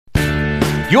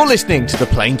You're listening to the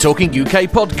Plain Talking UK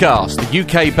podcast, the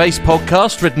UK-based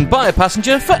podcast written by a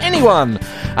passenger for anyone.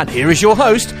 And here is your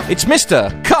host, it's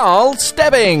Mr. Carl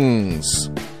Stebbings.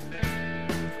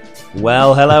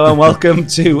 Well, hello and welcome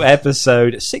to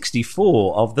episode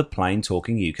 64 of the Plain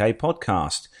Talking UK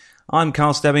podcast. I'm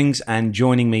Carl Stebbings, and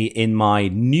joining me in my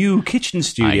new kitchen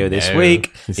studio this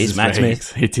week is Matt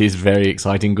Smith. It is very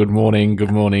exciting. Good morning,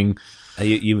 good morning.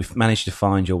 You've managed to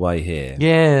find your way here.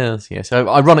 Yes. So,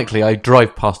 ironically, I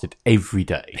drive past it every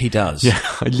day. He does. Yeah,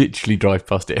 I literally drive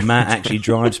past it. Matt actually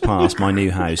drives past my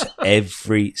new house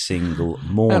every single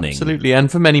morning. Absolutely,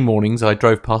 and for many mornings I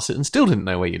drove past it and still didn't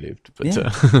know where you lived. But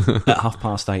At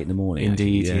 8:30 in the morning.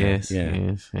 Indeed,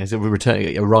 yes. So we're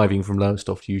arriving from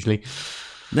Lowestoft usually.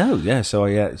 No, yeah. So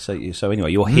anyway,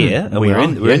 you're here, and we're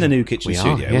in the new kitchen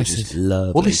studio, which is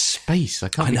lovely. All this space, I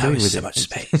can't. I know, doing with so it. much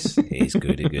space. It is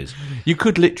good. It is. You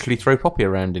could literally throw Poppy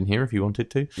around in here if you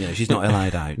wanted to. Yeah, she's not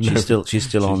allowed out. She's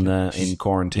still on in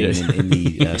quarantine in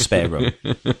the spare room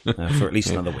for at least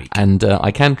another week. And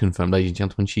I can confirm, ladies and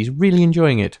gentlemen, she's really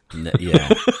enjoying it.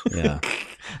 Yeah.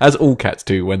 As all cats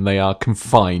do when they are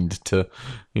confined to,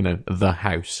 the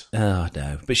house. Oh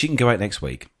no, but she can go out next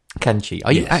week. Can she?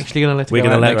 Are you actually going to let her We're go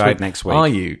going to let her out week? next week. Are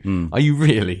you? Are you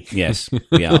really? Yes,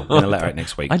 we are. We're going to let her out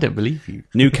next week. I don't believe you.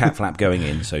 New cat flap going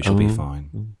in, so she'll be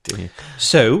fine. Dear.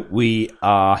 So we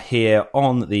are here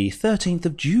on the 13th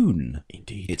of June.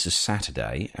 Indeed. It's a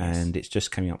Saturday, and it's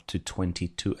just coming up to 20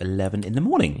 to 11 in the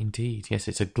morning. Indeed, yes,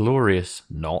 it's a glorious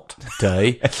not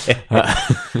day.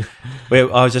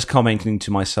 Well, I was just commenting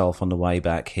to myself on the way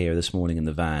back here this morning in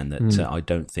the van that I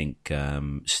don't think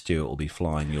Stuart will be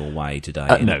flying your way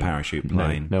today in a parachute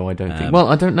plane. No, I don't think. Well,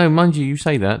 I don't know. Mind you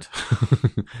say that.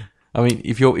 I mean,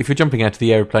 if you're jumping out of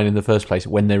the aeroplane in the first place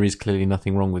when there is clearly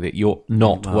nothing wrong with it, you're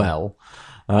not well.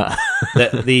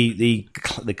 The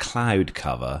cloud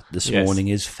cover this morning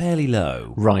is fairly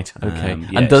low. Right. Okay.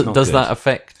 Yeah, and does that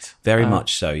affect? Very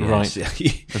much so. Yes.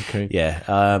 Right. Okay.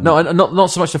 Yeah. No,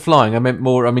 not so much the flying. I meant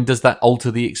more. I mean, does that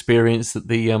alter the experience that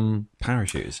the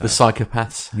parachutes, the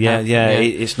psychopaths? Yeah. have?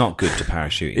 It's not good to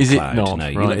parachute. Is in it cloud, not?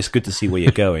 No, Right. It's good to see where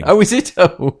you're going. Oh, is it? Oh,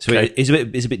 okay. So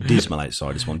it's a bit dismal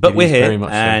outside this one, but we're very here, much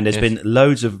so, and there's yes. been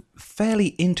loads of fairly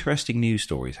interesting news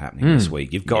stories happening this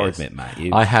week. You've got to admit, Matt.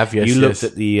 I have. Yes, you looked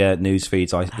at the news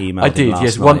feeds I emailed. I did. last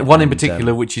Yes, night, one in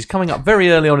particular, which is coming up very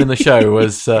early on in the show.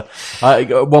 Was at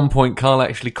one point Carl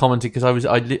actually commented because I was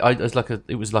like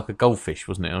it was like a goldfish,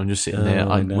 wasn't it? I'm just sitting there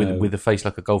with a face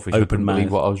like a goldfish. Open I couldn't mouth.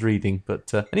 believe what I was reading.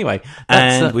 But anyway,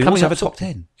 and we coming also have up a top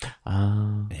 10.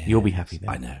 You'll be happy then.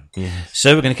 I know. Yes.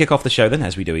 So we're going to kick off the show then,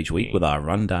 as we do each week, with our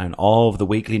rundown of the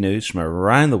weekly news from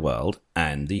around the world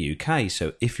and the UK.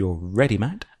 So if you're ready,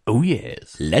 Matt, Oh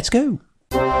yes. let's go.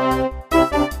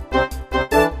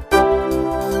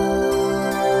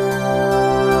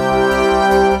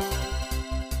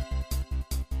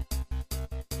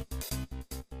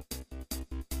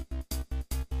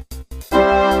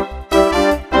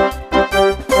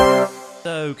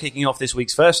 So, kicking off this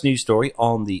week's first news story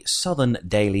on the Southern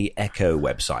Daily Echo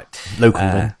website. Local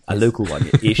one. A local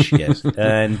one-ish, yes.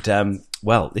 And,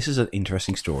 well, this is an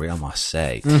interesting story, I must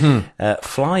say.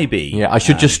 Flybe. Yeah, I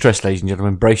should just stress, ladies and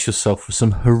gentlemen, brace yourself for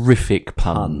some horrific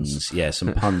puns. Yeah,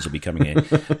 some puns will be coming in.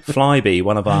 Flybe,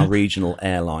 one of our regional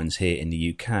airlines here in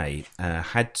the UK,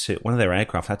 one of their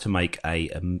aircraft had to make a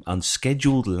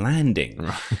unscheduled landing.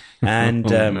 And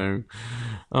no.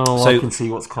 so- I can see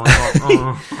what's coming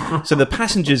up. so the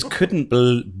passengers couldn't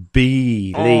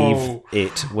believe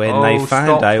it when they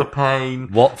found out the pain.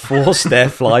 what forced their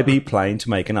Flybe plane to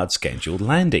make an unscheduled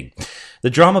landing. The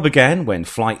drama began when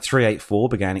Flight 384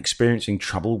 began experiencing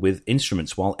trouble with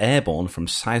instruments while airborne from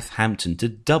Southampton to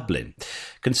Dublin.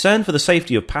 Concerned for the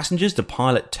safety of passengers, the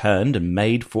pilot turned and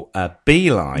made for a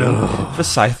beeline for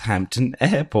Southampton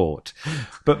Airport.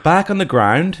 But back on the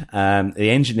ground, the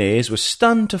engineers were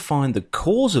stunned to find the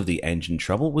cause of the engine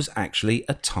trouble was actually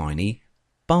a tiny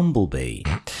bumblebee.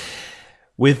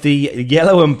 With the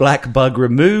yellow and black bug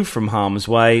removed from harm's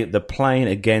way, the plane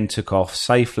again took off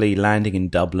safely, landing in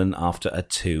Dublin after a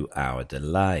 2-hour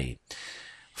delay.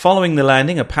 Following the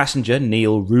landing, a passenger,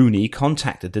 Neil Rooney,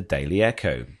 contacted the Daily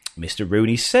Echo. Mr.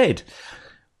 Rooney said,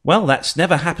 "Well, that's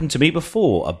never happened to me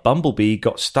before. A bumblebee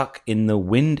got stuck in the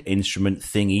wind instrument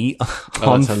thingy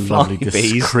on that's a lovely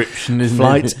Flybe's description, isn't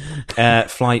flight,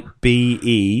 it? Flight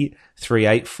BE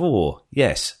 384.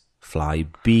 Yes,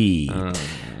 Flybe.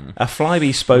 A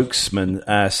Flybe spokesman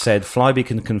said Flybe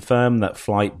can confirm that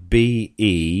flight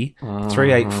BE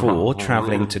 384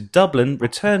 travelling to Dublin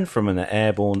returned from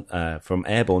airborne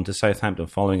to Southampton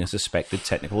following a suspected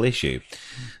technical issue.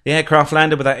 The aircraft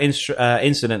landed without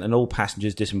incident and all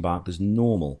passengers disembarked as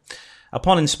normal.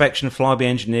 Upon inspection, Flybe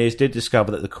engineers did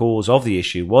discover that the cause of the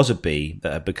issue was a bee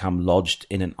that had become lodged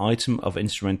in an item of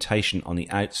instrumentation on the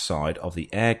outside of the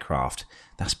aircraft.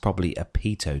 That's probably a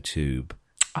pitot tube.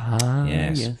 Ah,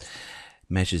 yes.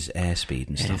 Measures airspeed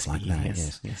and stuff like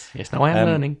that. Yes. Now I am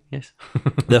learning. Yes.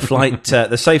 The flight,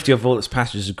 the safety of all its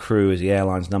passengers and crew is the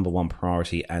airline's number one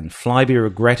priority, and Flybe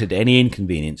regretted any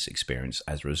inconvenience experienced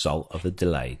as a result of the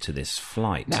delay to this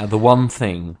flight. Now, the one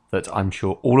thing that I'm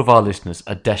sure all of our listeners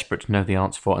are desperate to know the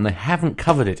answer for, and they haven't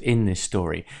covered it in this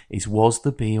story, is was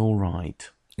the bee all right?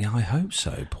 Yeah, I hope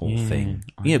so. Poor thing.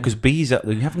 Yeah, because bees,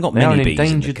 you haven't got many bees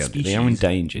in the country. They are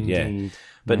endangered. Indeed. Yeah.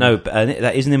 But no,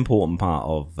 that is an important part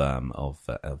of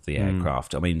the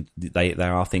aircraft. I mean,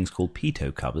 there are things called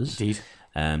pitot covers,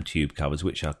 tube covers,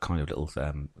 which are kind of little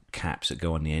caps that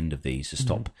go on the end of these to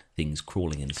stop things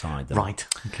crawling inside them. Right.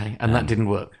 Okay. And that didn't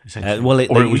work.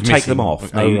 You take them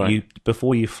off.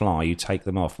 Before you fly, you take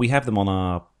them off. We have them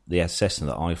on the Cessna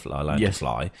that I learned to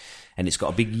fly, and it's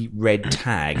got a big red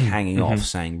tag hanging off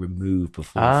saying "remove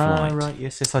before flight." Right,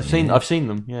 yes, I've seen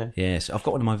them. Yeah, yes, I've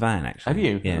got one in my van actually. Have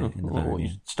you? Yeah, you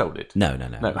stole it? No.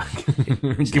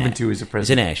 Given to you as a present. It's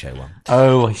an air show one.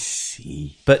 Oh, I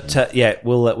see. But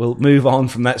we'll move on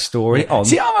from that story. On.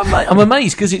 See, I'm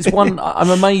amazed because it's one.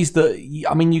 I'm amazed that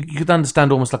you could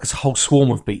understand almost like a whole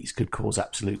swarm of bees could cause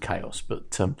absolute chaos,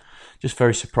 but just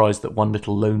very surprised that one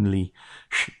little lonely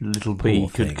little bee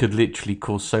could literally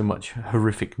cause so much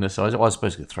horrificness. I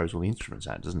suppose it throws all the instruments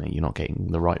out, doesn't it? You're not getting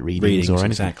the right readings or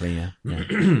anything. Exactly, yeah.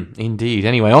 Indeed.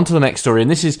 Anyway, on to the next story.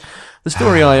 And this is the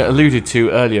story I alluded to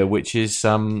earlier, which is,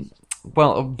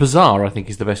 bizarre, I think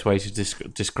is the best way to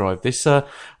describe this.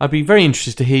 I'd be very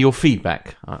interested to hear your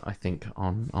feedback, I think,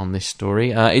 on this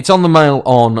story. It's on the Mail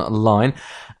Online,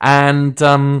 and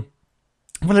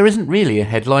there isn't really a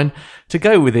headline to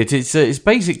go with it. It's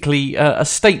basically a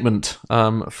statement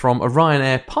from a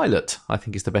Ryanair pilot, I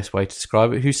think is the best way to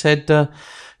describe it, who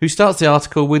starts the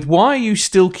article with, "Why are you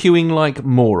still queuing like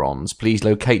morons? Please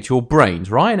locate your brains.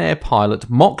 Ryanair pilot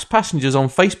mocks passengers on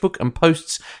Facebook and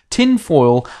posts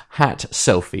tinfoil hat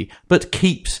selfie, but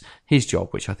keeps his job,"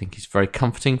 which I think is very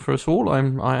comforting for us all.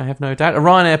 I have no doubt. A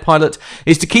Ryanair pilot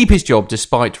is to keep his job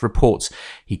despite reports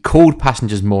he called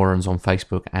passengers morons on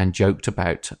Facebook and joked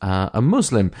about a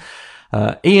Muslim.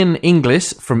 Ian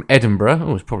Inglis from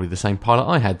Edinburgh, it's probably the same pilot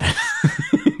I had then.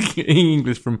 Ian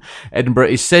Inglis from Edinburgh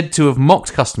is said to have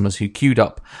mocked customers who queued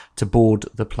up to board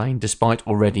the plane despite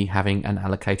already having an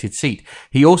allocated seat.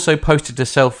 He also posted a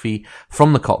selfie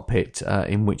from the cockpit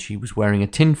in which he was wearing a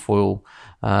tinfoil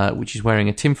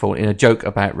in a joke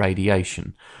about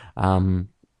radiation.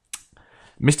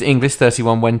 Mr. Inglis,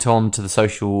 31, went on to the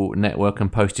social network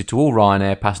and posted to all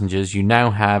Ryanair passengers, "You now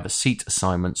have a seat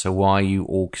assignment, so why are you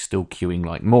all still queuing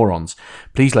like morons?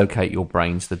 Please locate your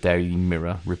brains," the Daily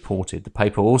Mirror reported. The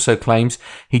paper also claims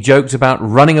he joked about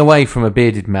running away from a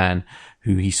bearded man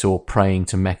who he saw praying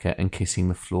to Mecca and kissing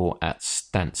the floor at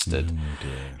Stansted.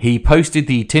 He posted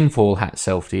the tinfoil hat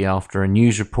selfie after a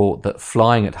news report that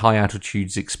flying at high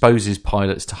altitudes exposes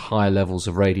pilots to higher levels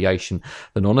of radiation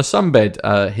than on a sunbed.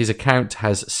 His account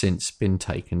has since been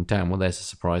taken down. Well, there's a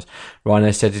surprise.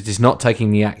 Ryanair said it is not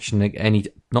taking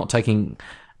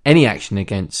any action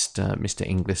against Mr.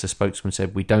 Inglis. A spokesman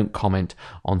said, "We don't comment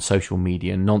on social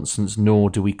media nonsense, nor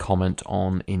do we comment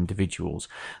on individuals."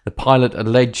 The pilot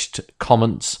alleged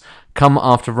comments come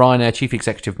after Ryanair Chief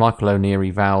Executive Michael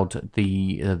O'Leary vowed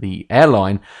the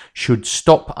airline should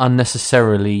stop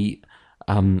unnecessarily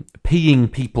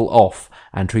peeing people off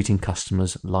and treating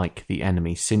customers like the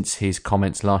enemy. Since his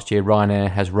comments last year,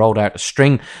 Ryanair has rolled out a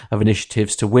string of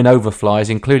initiatives to win over flyers,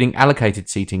 including allocated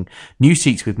seating, new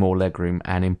seats with more legroom,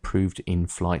 and improved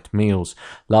in-flight meals.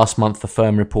 Last month, the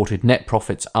firm reported net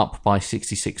profits up by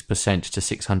 66% to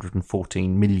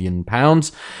 £614 million,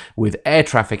 with air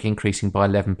traffic increasing by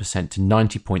 11% to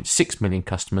 90.6 million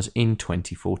customers in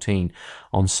 2014.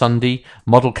 On Sunday,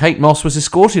 model Kate Moss was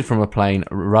escorted from a plane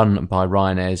run by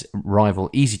Ryanair's rival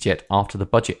EasyJet after the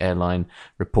budget airline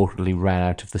reportedly ran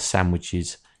out of the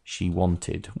sandwiches she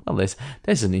wanted. Well,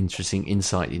 there's an interesting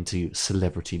insight into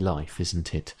celebrity life,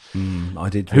 isn't it? I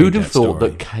did. Who'd have thought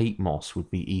that Kate Moss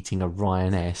would be eating a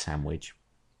Ryanair sandwich?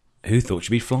 Who thought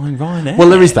she'd be flying Ryanair? Well,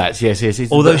 there is that. Yes.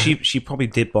 Although she probably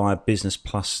did buy a Business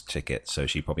Plus ticket, so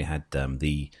she probably had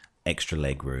the extra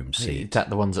leg room seat. Is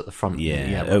that the ones at the front?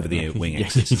 Yeah, over the wing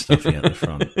exits and stuff at the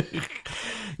front.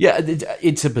 Yeah,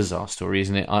 it's a bizarre story,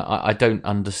 isn't it? I don't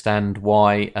understand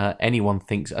why anyone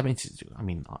thinks. I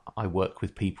mean, I work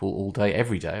with people all day,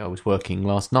 every day. I was working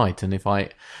last night, and if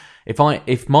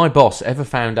my boss ever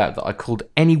found out that I called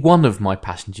any one of my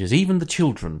passengers, even the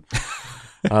children,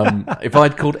 if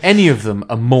I'd called any of them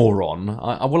a moron,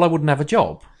 I wouldn't have a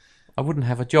job. I wouldn't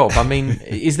have a job. I mean,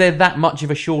 is there that much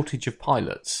of a shortage of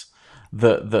pilots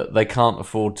that they can't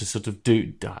afford to sort of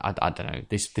do? I don't know.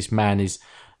 This man is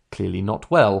clearly not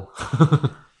well.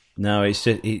 No, it's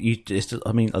just,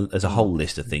 I mean, there's a whole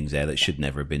list of things there that should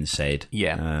never have been said.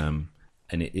 Yeah.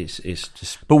 And it's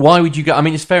just... But why would you go? I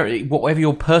mean, it's fair. Whatever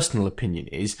your personal opinion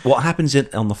is, What happens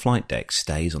on the flight deck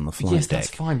stays on the flight yes, deck.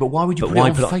 that's fine. But why would you But put why it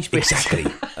on put Facebook? Exactly.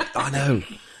 I know.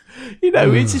 You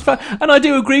know, it's just fun. And I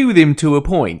do agree with him to a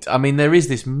point. I mean, there is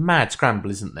this mad scramble,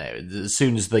 isn't there? As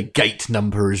soon as the gate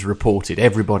number is reported,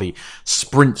 everybody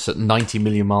sprints at 90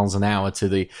 million miles an hour to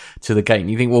the gate.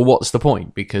 And you think, well, what's the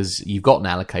point? Because you've got an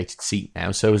allocated seat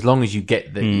now. So as long as you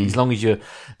get there, as long as you're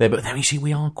there. But then you see,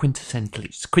 we are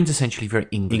quintessentially very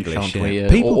English, aren't we? yeah.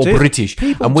 People or do. British.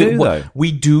 People and do, though.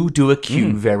 we do a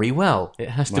queue very well. It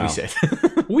has to be said.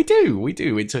 We do.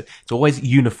 It's always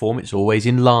uniform. It's always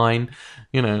in line.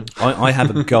 You know, I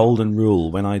have a golden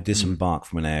rule when I disembark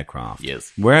from an aircraft,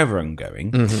 Yes. wherever I'm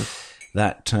going,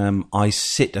 that I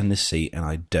sit in the seat and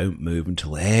I don't move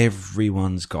until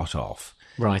everyone's got off.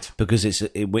 right. Because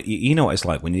you know what it's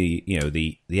like when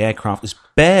the aircraft is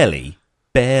barely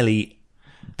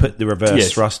put the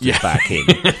reverse thrusters back in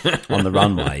on the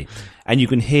runway, and you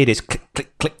can hear this click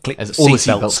click click click As all the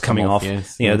seatbelts seatbelts coming come off.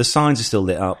 off, yes. The signs are still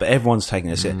lit up, but everyone's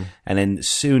taking a sit. And then as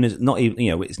soon as not even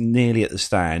it's nearly at the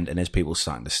stand, and there's people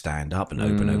starting to stand up and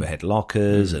open overhead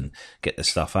lockers and get the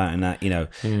stuff out and that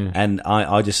and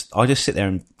I just sit there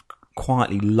and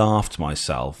quietly laugh to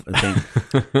myself and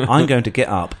think I'm going to get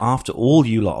up after all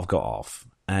you lot have got off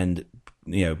and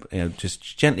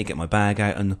just gently get my bag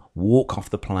out and walk off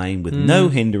the plane with no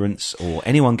hindrance or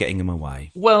anyone getting in my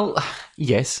way. Well,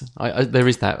 yes, there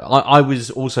is that. I was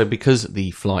also, because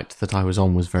the flight that I was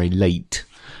on was very late,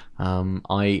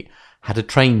 I had a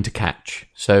train to catch,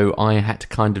 so I had to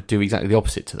kind of do exactly the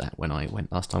opposite to that when I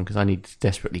went last time, because I needed to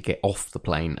desperately get off the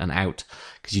plane and out,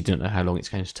 because you don't know how long it's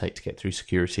going to take to get through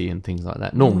security and things like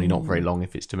that. Normally not very long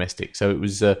if it's domestic. So it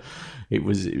was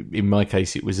in my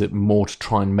case, it was more to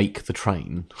try and make the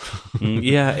train.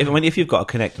 Yeah, if you've got a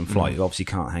connect and flight, you obviously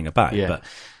can't hang about. Yeah. But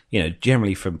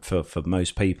generally for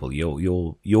most people,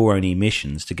 your only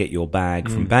mission's to get your bag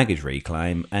from baggage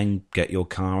reclaim and get your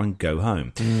car and go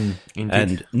home. Indeed.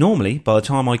 And normally, by the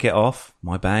time I get off,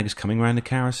 my bag is coming around the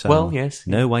carousel. Well, yes.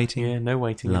 No waiting. Yeah, no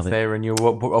waiting. Love It's it. there, and you're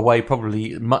away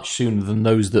probably much sooner than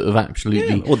those that have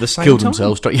absolutely or the same killed time.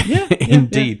 themselves. Yeah,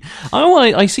 Indeed. Oh,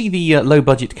 I see the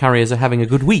low-budget carriers are having a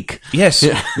good week. Yes.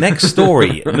 Next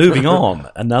story. Moving on.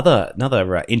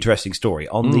 Another interesting story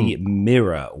on the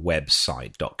Mirror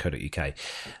website.co.uk.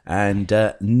 And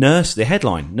the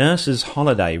headline: Nurse's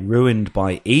holiday ruined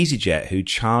by EasyJet, who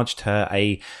charged her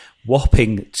a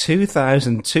whopping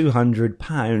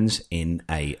 £2,200 in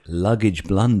a luggage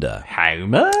blunder. How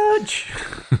much?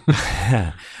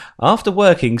 After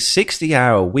working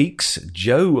 60-hour weeks,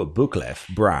 Jo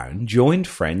Buklev Brown joined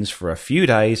friends for a few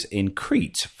days in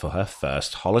Crete for her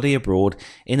first holiday abroad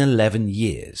in 11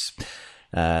 years.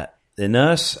 The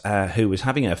nurse, who was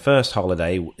having her first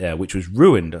holiday, which was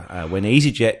ruined when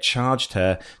EasyJet charged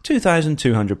her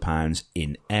 £2,200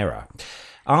 in error.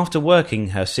 After working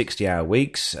her 60-hour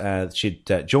weeks, she'd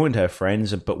joined her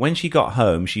friends, but when she got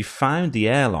home, she found the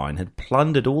airline had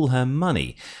plundered all her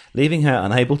money, leaving her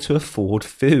unable to afford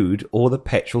food or the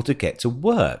petrol to get to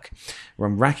work,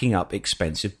 and racking up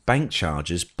expensive bank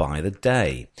charges by the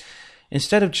day.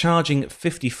 Instead of charging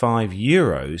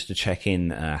 €55 to check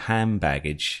in hand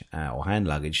baggage or hand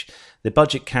luggage, the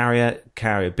budget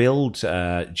carrier billed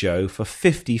Jo for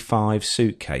 55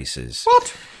 suitcases.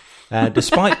 What?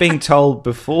 Despite being told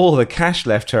before the cash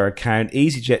left her account,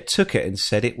 EasyJet took it and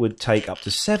said it would take up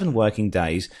to 7 working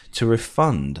days to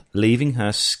refund, leaving her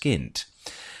skint.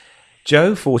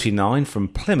 Jo, 49, from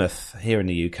Plymouth here in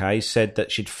the UK, said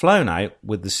that she'd flown out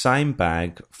with the same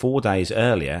bag 4 days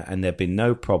earlier and there'd been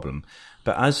no problem.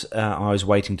 But as I was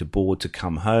waiting to board to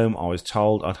come home, I was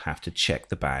told I'd have to check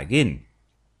the bag in.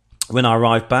 When I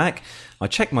arrived back, I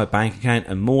checked my bank account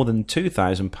and more than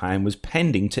 £2,000 was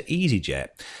pending to EasyJet.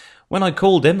 When I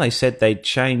called them, they said they'd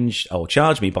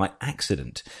charged me by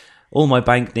accident. All my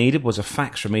bank needed was a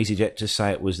fax from EasyJet to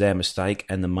say it was their mistake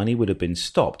and the money would have been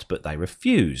stopped, but they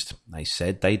refused. They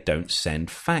said they don't send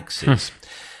faxes.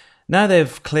 Now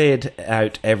they've cleared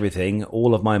out everything,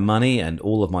 all of my money and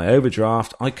all of my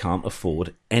overdraft, I can't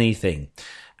afford anything.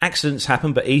 Accidents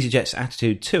happen, but EasyJet's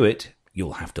attitude to it,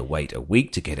 you'll have to wait a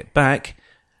week to get it back.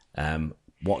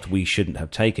 What we shouldn't have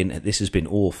taken, this has been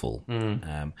awful.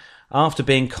 After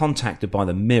being contacted by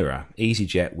the Mirror,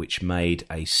 EasyJet, which made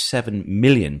a $7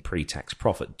 million pre-tax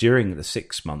profit during the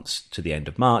 6 months to the end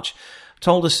of March,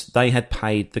 told us they had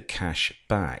paid the cash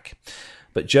back.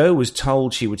 But Jo was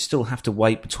told she would still have to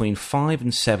wait between 5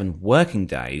 and 7 working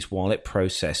days while it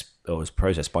was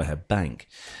processed by her bank.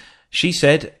 She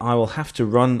said, "I will have to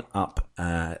run up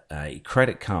a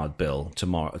credit card bill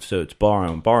tomorrow to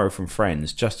borrow from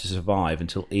friends just to survive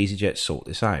until EasyJet sort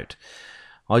this out.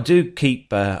 I do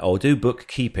do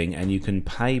bookkeeping, and you can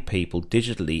pay people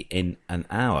digitally in an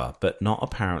hour, but not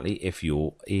apparently if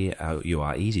you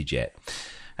are EasyJet."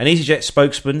 An EasyJet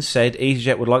spokesman said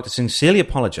EasyJet would like to sincerely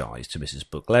apologise to Mrs.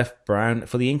 Bookleft-Brown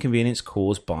for the inconvenience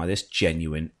caused by this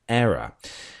genuine error.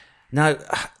 Now,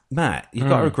 Matt, you've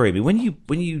got to agree with me,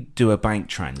 when you do a bank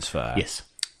transfer, Yes.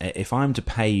 if I'm to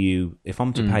pay you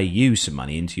some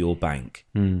money into your bank,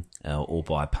 or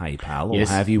by PayPal, or Yes,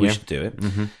 however you wish to do it,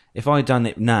 if I'd done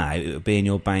it now, it would be in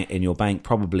your bank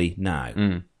probably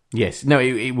now. Yes. No,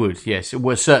 it would. Yes. It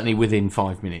was certainly within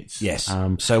 5 minutes. Yes.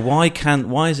 So why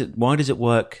does it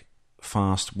work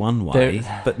fast one way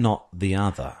but not the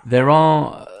other? There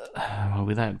are, well,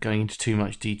 without going into too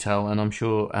much detail, and I'm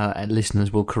sure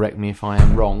listeners will correct me if I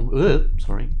am wrong.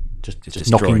 Sorry. Just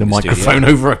knocking the microphone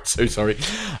over. I'm so sorry.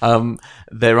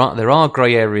 There are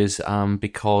grey areas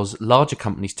because larger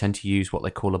companies tend to use what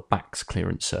they call a BACS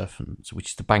clearance service,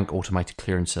 which is the Bank Automated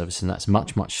Clearance Service, and that's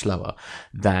much, much slower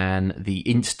than the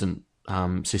instant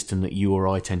system that you or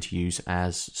I tend to use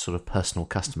as sort of personal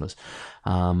customers.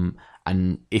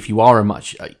 And if you are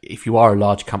a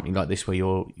large company like this, where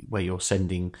you're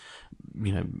sending,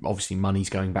 obviously money's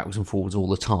going backwards and forwards all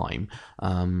the time,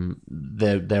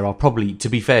 there are probably, to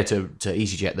be fair to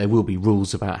EasyJet, there will be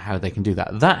rules about how they can do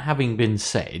that. That having been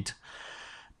said,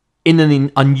 in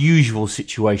an unusual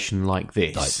situation like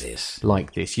this,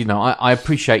 I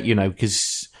appreciate,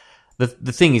 because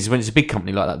the thing is, when it's a big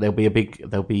company like that,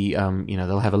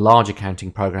 they'll have a large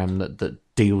accounting program that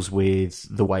deals with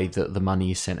the way that the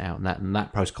money is sent out, and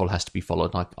that protocol has to be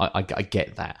followed. I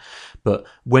get that, but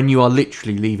when you are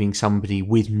literally leaving somebody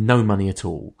with no money at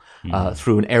all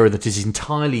through an error that is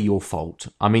entirely your fault,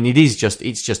 I mean, it's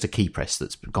just a key press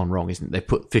that's gone wrong, isn't it? They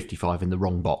put 55 in the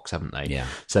wrong box, haven't they? Yeah.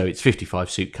 So it's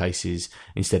 55 suitcases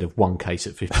instead of one case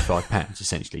at £55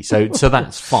 essentially. So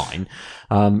that's fine.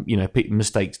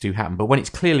 Mistakes do happen, but when it's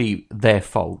clearly their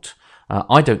fault,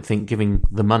 I don't think giving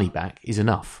the money back is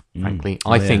enough, frankly.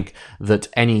 I think that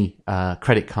any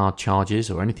credit card charges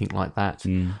or anything like that,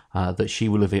 that she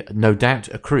will have no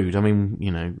doubt accrued. I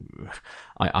mean,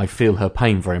 I feel her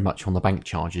pain very much on the bank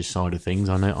charges side of things.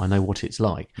 I know what it's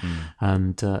like.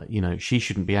 And, she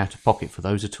shouldn't be out of pocket for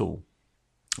those at all.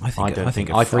 I think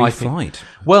a free flight.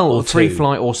 Well, a free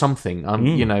flight or something.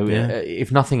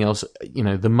 If nothing else,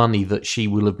 the money that she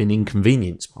will have been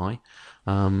inconvenienced by,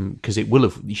 because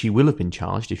she will have been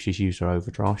charged if she's used her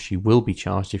overdraft. She will be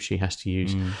charged if she has to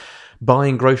use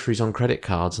buying groceries on credit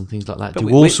cards and things like that.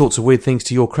 But all sorts of weird things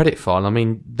to your credit file. I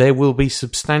mean, there will be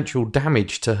substantial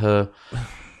damage to her.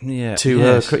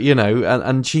 Her,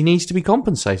 and she needs to be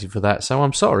compensated for that. So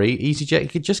I'm sorry,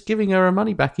 EasyJet, just giving her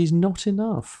money back is not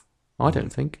enough. I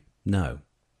don't think. No.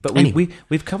 But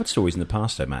we've covered stories in the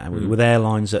past, though, Matt, with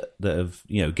airlines that have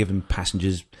given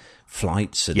passengers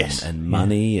flights and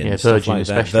money and stuff Virgin like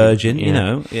that. Virgin,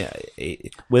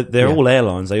 they're all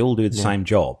airlines. They all do the same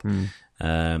job.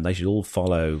 They should all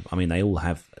follow. I mean, they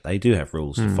do have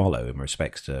rules to follow in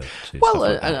respects to well, stuff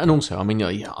like that. And also, I mean,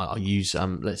 I use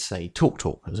let's say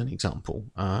TalkTalk as an example.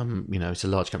 It's a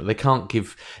large company. They can't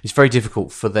give. It's very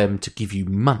difficult for them to give you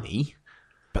money.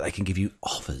 But they can give you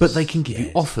offers.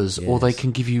 Or they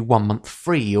can give you 1 month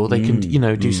free, or they can,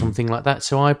 do something like that.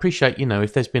 So I appreciate,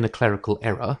 if there's been a clerical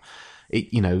error,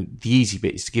 the easy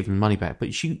bit is to give them money back.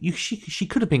 But she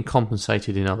could have been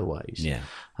compensated in other ways. Yeah.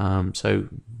 So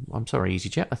I'm sorry,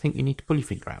 EasyJet. I think you need to pull your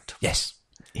finger out. Yes.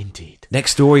 Indeed.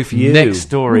 Next story for you. Next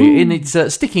story. And it's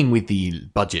sticking with the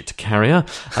budget carrier.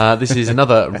 This is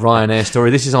another Ryanair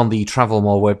story. This is on the Travel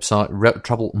Mole website,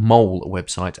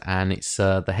 and it's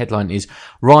the headline is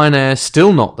Ryanair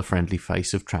still not the friendly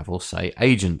face of travel, say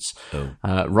agents.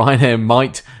 Ryanair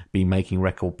might be making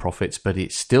record profits, but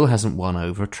it still hasn't won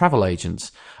over travel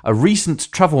agents. A recent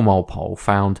Travel Mole poll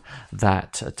found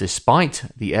that despite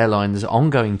the airline's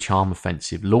ongoing charm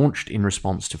offensive launched in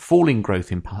response to falling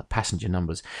growth in passenger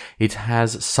numbers, it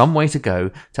has some way to go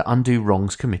to undo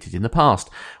wrongs committed in the past.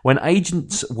 When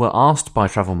agents were asked by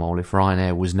Travel Mole if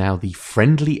Ryanair was now the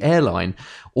friendly airline,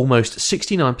 almost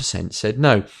 69% said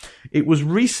no. It has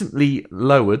recently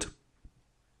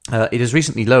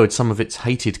lowered some of its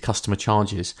hated customer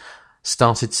charges,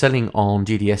 started selling on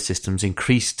GDS systems,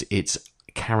 increased its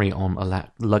carry-on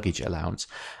luggage allowance,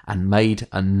 and made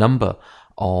a number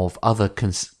of other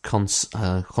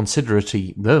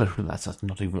consideratory. That's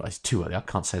not even. It's too early. I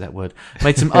can't say that word.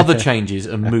 Made some other changes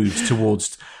and moves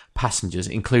towards passengers,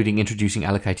 including introducing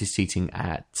allocated seating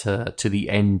to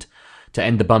end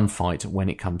the bun fight when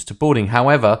it comes to boarding.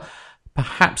 However,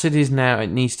 perhaps it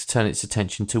needs to turn its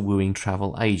attention to wooing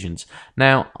travel agents.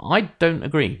 Now, I don't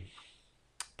agree,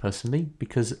 personally,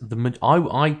 because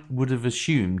I would have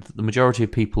assumed that the majority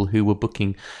of people who were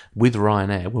booking with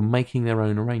Ryanair were making their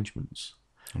own arrangements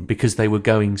because they were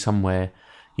going somewhere,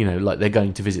 like they're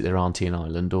going to visit their auntie in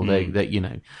Ireland, or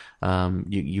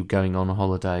you're going on a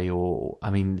holiday, or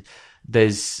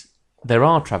there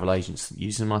are travel agents that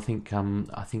use them. I think one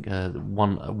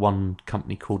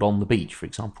company called On the Beach, for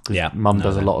example, because Mum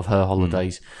does a lot of her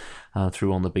holidays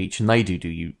through On the Beach, and they do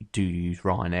use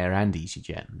Ryanair and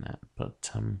EasyJet and that. But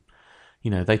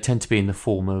they tend to be in the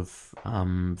form of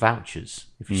vouchers,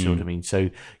 if you see what I mean. So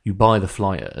you buy the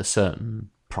flight at a certain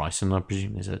price, and I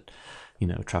presume there's a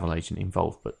travel agent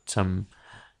involved. But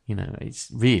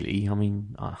it's really,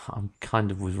 I'm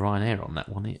kind of with Ryanair on that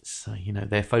one. It's,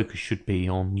 their focus should be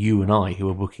on you and I who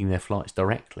are booking their flights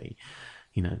directly,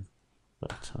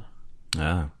 but...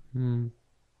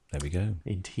 There we go.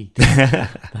 Indeed.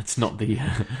 That's not the...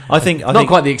 I think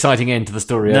quite the exciting end to the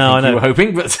story I think you were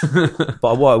hoping, but...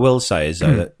 But what I will say is,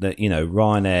 though, that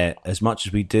Ryanair, as much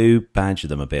as we do badger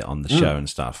them a bit on the show and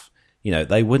stuff,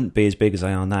 they wouldn't be as big as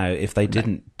they are now if they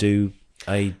didn't do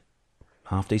a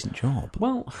half decent job.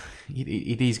 Well,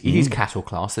 it is cattle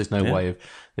class. There's no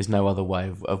other way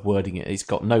of wording it. It's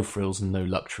got no frills and no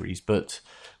luxuries, but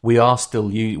we are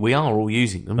all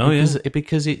using them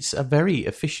because it's a very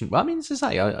efficient. Well, as I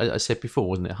say, I said before,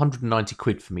 wasn't it 190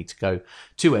 quid for me to go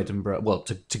to Edinburgh? Well,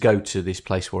 to go to this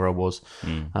place where I was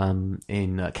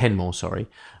in Kenmore, sorry,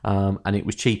 and it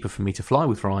was cheaper for me to fly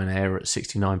with Ryanair at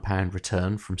 £69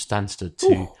 return from Stansted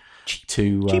to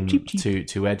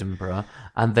Edinburgh,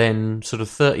 and then sort of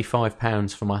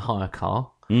 £35 for my hire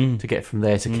car to get from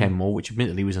there to Kenmore, which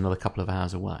admittedly was another couple of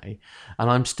hours away. And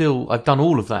I've done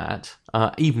all of that,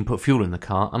 even put fuel in the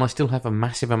car, and I still have a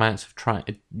massive amount of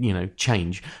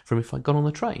change from if I'd gone on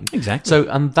the train. Exactly. So,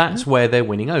 and that's where they're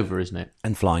winning over, isn't it?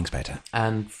 And flying's better.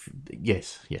 And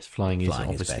yes, flying is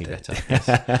obviously better.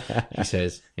 Yes. He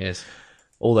says, yes.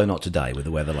 Although not today with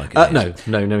the weather like it is.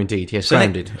 No, indeed. Yes,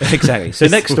 grounded. Exactly. So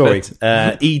next story,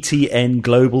 ETN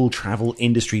Global Travel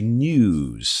Industry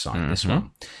News site, this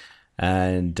one.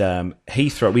 And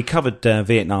Heathrow, we covered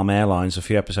Vietnam Airlines a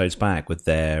few episodes back with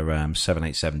their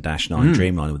 787-9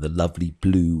 Dreamliner with the lovely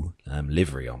blue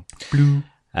livery on. Blue.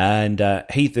 And the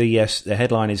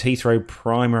headline is Heathrow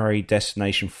primary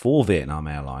destination for Vietnam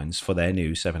Airlines for their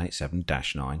new 787-9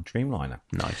 Dreamliner.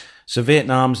 Nice. So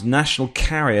Vietnam's national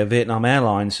carrier, Vietnam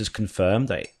Airlines, has confirmed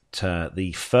that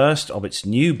the first of its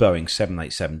new Boeing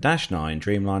 787-9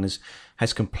 Dreamliners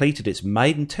has completed its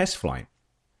maiden test flight.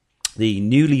 The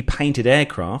newly painted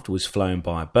aircraft was flown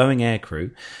by a Boeing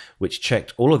aircrew, which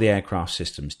checked all of the aircraft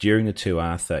systems during the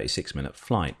 2-hour, 36-minute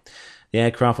flight. The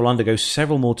aircraft will undergo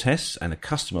several more tests and a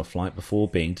customer flight before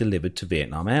being delivered to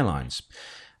Vietnam Airlines.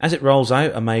 As it rolls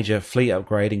out, a major fleet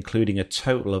upgrade, including a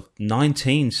total of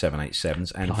 19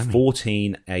 787s and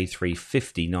 14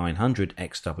 A350-900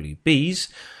 XWBs,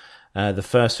 the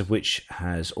first of which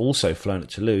has also flown at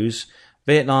Toulouse,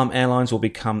 Vietnam Airlines will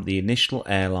become the initial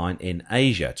airline in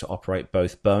Asia to operate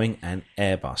both Boeing and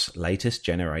Airbus latest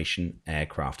generation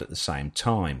aircraft at the same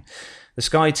time. The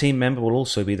SkyTeam member will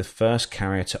also be the first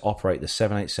carrier to operate the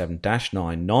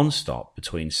 787-9 non-stop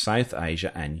between South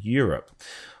Asia and Europe.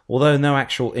 Although no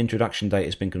actual introduction date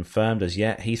has been confirmed as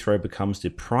yet, Heathrow becomes the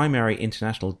primary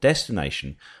international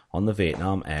destination on the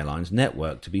Vietnam Airlines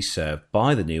network to be served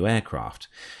by the new aircraft.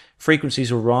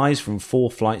 Frequencies will rise from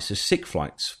 4 flights to 6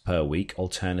 flights per week,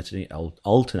 alternating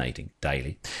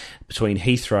daily, between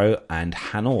Heathrow and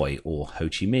Hanoi or Ho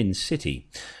Chi Minh City,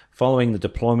 following the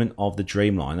deployment of the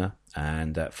Dreamliner.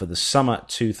 And for the summer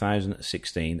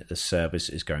 2016, the service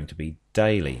is going to be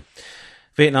daily.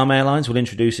 Vietnam Airlines will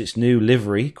introduce its new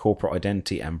livery, corporate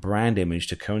identity and brand image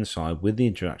to coincide with the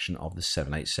introduction of the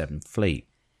 787 fleet.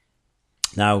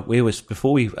 Now,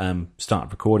 before we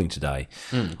started recording today,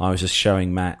 I was just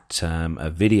showing Matt a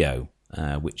video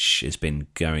which has been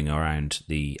going around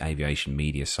the aviation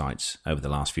media sites over the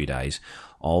last few days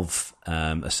of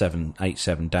a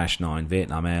 787-9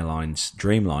 Vietnam Airlines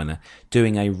Dreamliner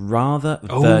doing a rather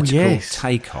vertical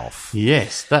takeoff.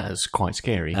 Yes, that is quite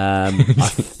scary.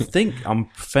 I'm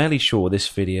fairly sure this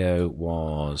video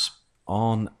was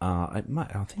on I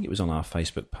think it was on our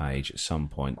Facebook page at some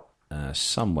point.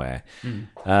 Somewhere,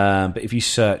 but if you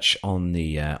search on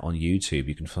the on YouTube,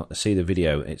 you can see the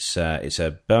video. It's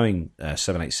a Boeing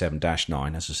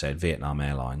 787-9, as I said, Vietnam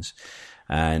Airlines,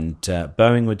 And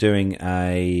Boeing were doing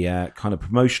a kind of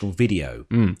promotional video,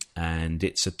 and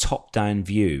it's a top-down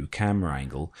view, camera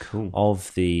angle,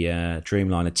 of the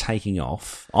Dreamliner taking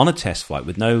off on a test flight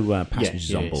with no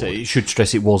passengers on board. So it should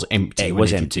stress it was empty. It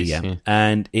was empty, yeah.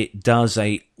 And it does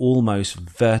a almost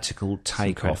vertical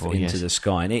takeoff into the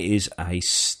sky, and it is a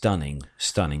stunning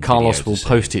Carlos video will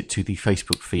post it to the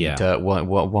Facebook feed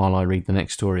while I read the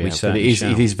next story. But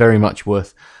it is very much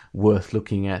worth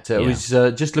looking at. I was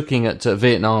just looking at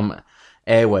Vietnam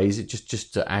Airways. It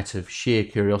just out of sheer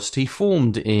curiosity,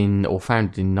 founded in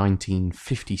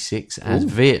 1956 as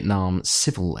Vietnam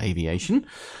Civil Aviation.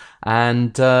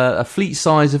 And a fleet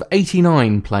size of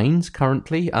 89 planes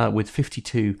currently, with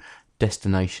 52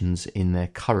 destinations in their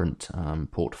current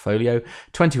portfolio,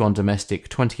 21 domestic,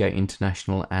 28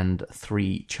 international, and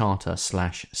 3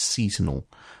 charter/seasonal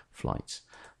flights.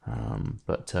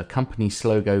 But company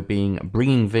slogan being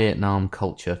 "Bringing Vietnam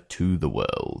Culture to the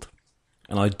World."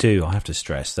 And I have to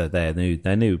stress that their new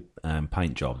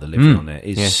paint job, the livery on there,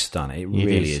 is stunning. It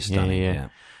really is stunning.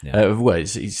 Yeah. Well, it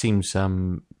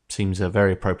seems a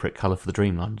very appropriate colour for the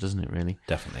Dreamliner, doesn't it? Really,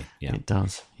 definitely. Yeah, it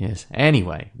does. Yes.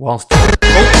 Anyway, whilst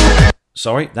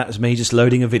sorry, that was me just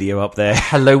loading a video up there.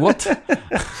 Hello, what?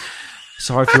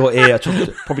 Sorry for your ear. I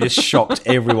probably just shocked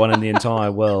everyone in the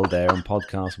entire world there in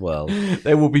podcast world.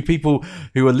 There will be people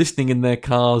who are listening in their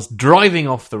cars driving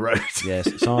off the road. Yes,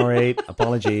 sorry,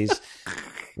 apologies.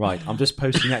 Right, I'm just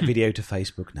posting that video to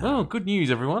Facebook now. Oh, good news,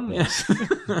 everyone. Yes.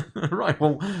 Right,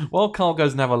 well, while Carl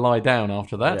goes and have a lie down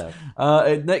after that,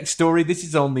 next story, this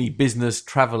is on the Business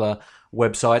Traveller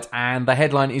website, and the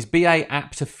headline is BA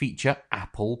app to feature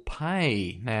Apple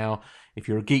Pay. Now, if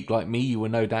you're a geek like me, you were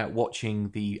no doubt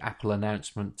watching the Apple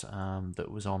announcement that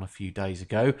was on a few days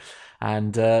ago.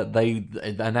 And they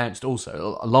announced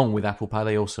also, along with Apple Pay,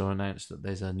 they also announced that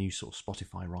there's a new sort of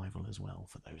Spotify rival as well,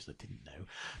 for those that didn't know.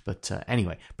 But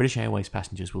anyway, British Airways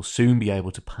passengers will soon be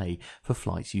able to pay for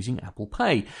flights using Apple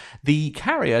Pay. The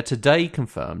carrier today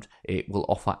confirmed it will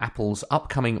offer Apple's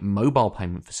upcoming mobile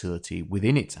payment facility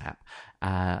within its app,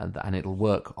 and it'll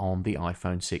work on the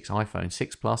iPhone 6, iPhone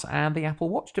 6 Plus, and the Apple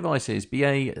Watch devices.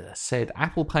 BA said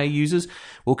Apple Pay users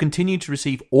will continue to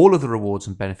receive all of the rewards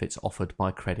and benefits offered by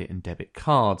credit and debit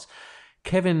cards.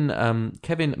 Kevin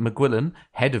McGuillan,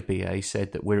 head of BA,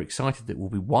 said that we're excited that we'll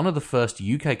be one of the first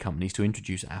UK companies to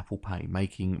introduce Apple Pay,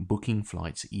 making booking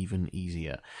flights even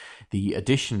easier. The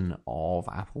addition of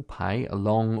Apple Pay,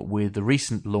 along with the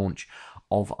recent launch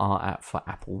of our app for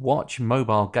Apple Watch,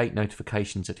 mobile gate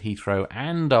notifications at Heathrow,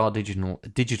 and our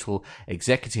digital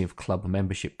executive club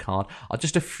membership card, are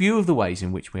just a few of the ways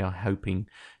in which we are hoping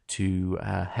to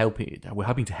help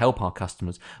our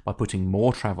customers by putting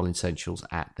more travel essentials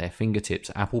at their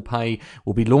fingertips. Apple Pay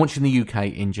will be launched in the UK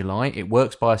in July. It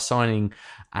works by assigning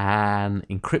an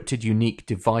encrypted unique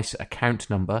device account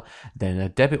number, then a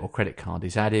debit or credit card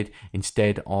is added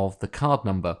instead of the card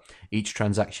number. Each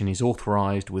transaction is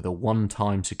authorized with a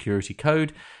one-time security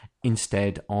code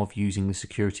instead of using the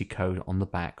security code on the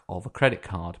back of a credit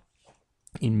card.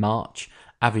 In March,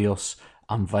 Avios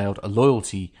unveiled a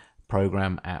loyalty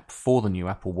program app for the new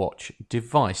Apple Watch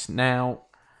device. Now,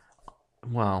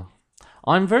 well,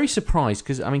 I'm very surprised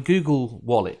because, Google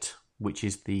Wallet, which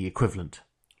is the equivalent,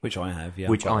 which I have,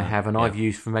 I've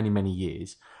used for many, many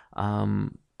years.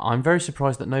 I'm very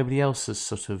surprised that nobody else has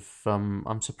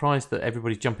I'm surprised that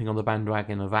everybody's jumping on the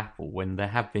bandwagon of Apple when there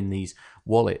have been these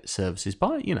wallet services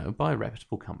by a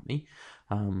reputable company,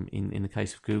 in the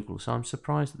case of Google. So I'm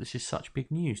surprised that this is such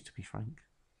big news, to be frank.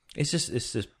 It's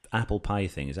this Apple Pay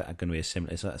thing. Is that going to be is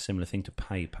that a similar thing to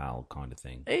PayPal kind of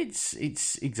thing? It's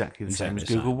exactly the same as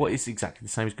Google. What is exactly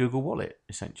the same as Google Wallet,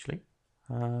 essentially.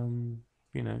 I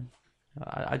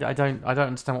don't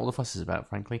understand what all the fuss is about,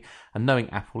 frankly. And knowing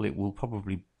Apple, it will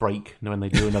probably break when they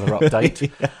do another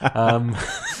update,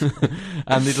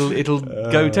 and it'll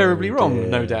go terribly wrong,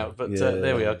 no doubt. But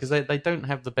there we are, because they don't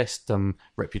have the best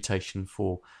reputation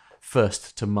for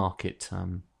first to market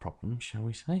problems, shall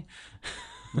we say?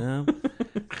 No,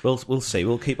 we'll see.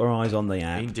 We'll keep our eyes on the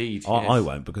app. Indeed, I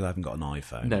won't, because I haven't got an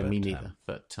iPhone. No, me neither.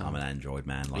 But I'm an Android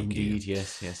man, like indeed, you. Indeed,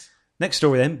 yes. Next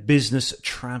story then, Business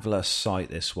Traveller site.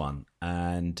 This one,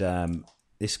 and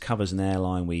this covers an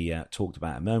airline we talked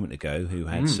about a moment ago who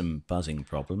had some buzzing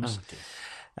problems. Oh, dear.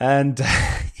 And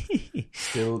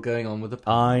still going on with the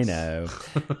puns. I know.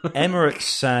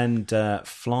 Emirates and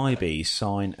Flybe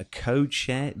sign a code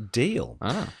share deal.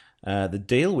 The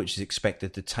deal, which is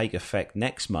expected to take effect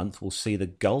next month, will see the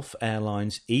Gulf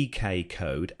Airlines EK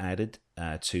code added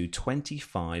to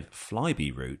 25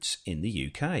 Flybe routes in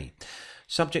the UK.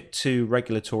 Subject to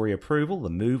regulatory approval, the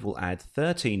move will add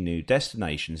 13 new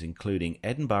destinations, including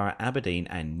Edinburgh, Aberdeen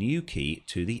and Newquay,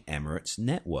 to the Emirates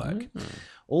network.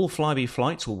 All Flybe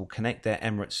flights will connect their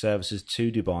Emirates services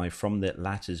to Dubai from the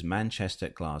latter's Manchester,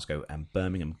 Glasgow and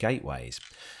Birmingham gateways.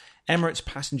 Emirates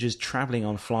passengers travelling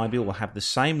on Flybe will have the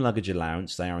same luggage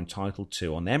allowance they are entitled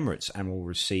to on Emirates and will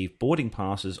receive boarding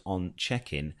passes on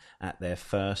check-in at their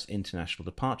first international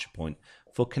departure point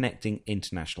for connecting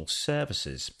international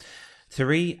services.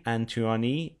 Thierry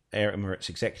Antoine, Emirates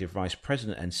Executive Vice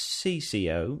President and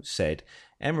CCO, said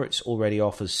Emirates already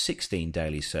offers 16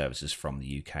 daily services from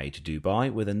the UK to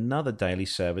Dubai, with another daily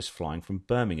service flying from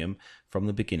Birmingham from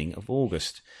the beginning of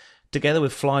August. Together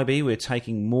with Flybe, we're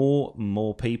taking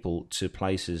more people to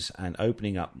places and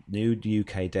opening up new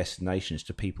UK destinations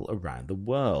to people around the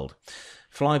world.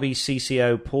 Flybe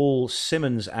CCO Paul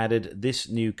Simmons added, this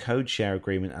new code share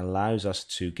agreement allows us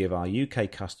to give our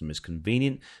UK customers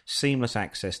convenient, seamless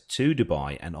access to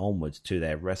Dubai and onwards to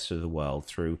their rest of the world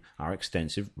through our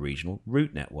extensive regional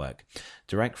route network,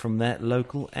 direct from their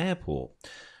local airport.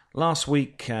 Last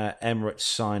week, Emirates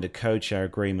signed a code share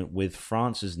agreement with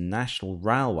France's national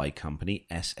railway company,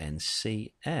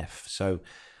 SNCF. So,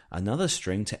 another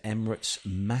string to Emirates'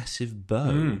 massive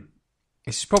bow.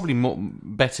 It's probably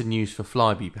better news for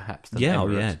Flybe, perhaps, than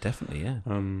Emirates. Yeah, definitely, yeah.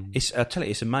 I tell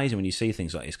you, it's amazing when you see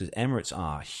things like this, because Emirates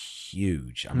are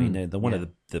huge. I mean, they're one of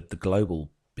the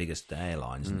global biggest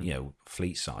airlines, and,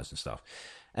 fleet size and stuff.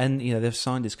 And, they've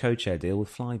signed this code share deal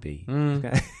with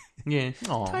Flybe. Yeah.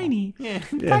 Tiny. Yeah.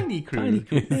 Tiny crew.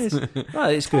 Yes. Well,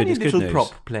 it's good. Tiny It's good little news.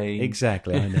 prop plane.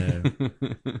 Exactly, I know.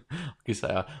 I could say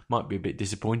I might be a bit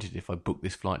disappointed if I book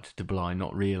this flight to Dubai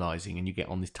not realising, and you get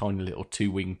on this tiny little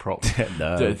two-wing prop.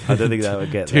 No, I don't think that would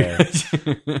get there.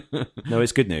 No,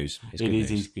 it's good news. It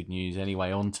is good news.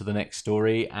 Anyway, on to the next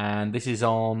story, and this is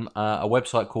on a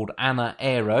website called Ana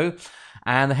Aero.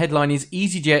 And the headline is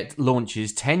EasyJet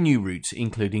launches 10 new routes,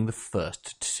 including the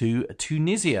first to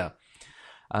Tunisia.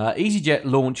 EasyJet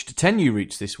launched 10 new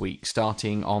routes this week,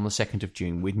 starting on the 2nd of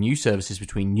June, with new services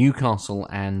between Newcastle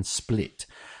and Split.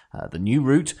 The new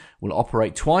route will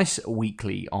operate twice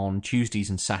weekly on Tuesdays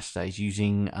and Saturdays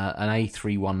using an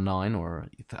A319 or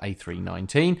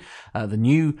A319. The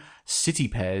new city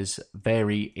pairs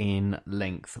vary in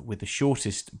length, with the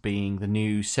shortest being the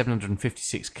new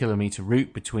 756-kilometre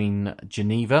route between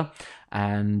Geneva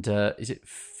and, is it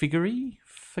Figari?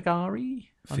 Figari.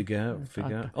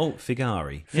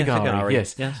 Figari,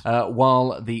 yes.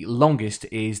 While the longest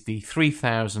is the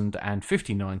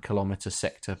 3,059-kilometre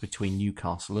sector between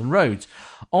Newcastle and Rhodes.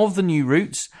 Of the new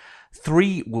routes,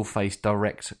 3 will face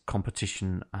direct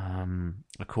competition,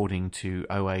 according to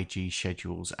OAG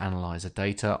Schedules Analyzer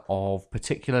data. Of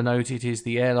particular note, it is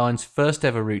the airline's first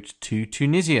ever route to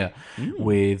Tunisia,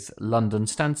 with London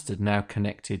Stansted now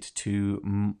connected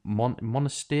to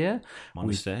Monastir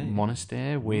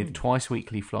with twice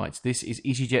weekly flights. This is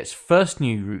EasyJet's first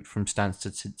new route from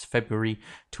Stansted since February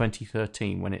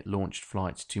 2013, when it launched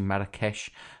flights to Marrakesh,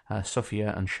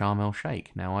 Sofia and Sharm el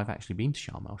Sheikh. Now, I've actually been to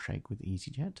Sharm el Sheikh with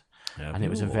EasyJet, and it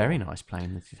was a very nice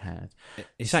plane that it had.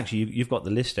 It's actually, you've got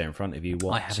the list there in front of you,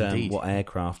 what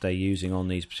aircraft they're using on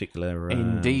these particular...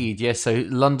 Indeed, yes. So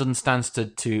London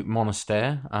Stansted to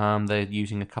Monastir, they're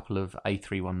using a couple of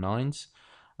A319s.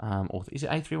 Or is it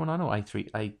A319 or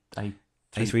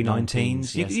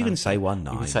A319s? Yes, you can say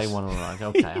 19s. You can say 119.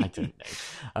 Okay, I don't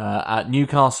know.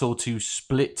 Newcastle to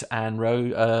Split and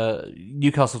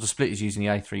Newcastle to Split is using the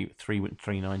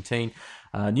A319.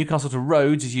 Newcastle to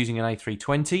Rhodes is using an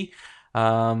A320.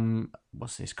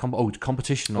 What's this?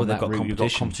 Competition on that route. You've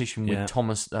got competition with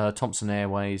Thomson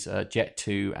Airways,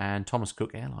 Jet2, and Thomas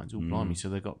Cook Airlines. Oh, blimey! So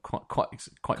they've got quite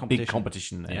big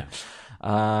competition there.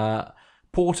 Yeah.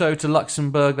 Porto to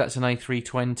Luxembourg, that's an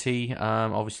A320.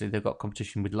 Obviously, they've got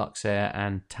competition with Luxair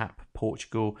and TAP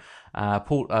Portugal.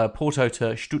 Porto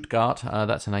to Stuttgart,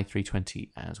 that's an A320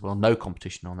 as well. No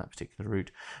competition on that particular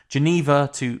route. Geneva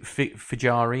to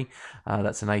Figari,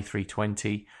 that's an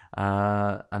A320.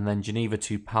 And then Geneva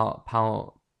to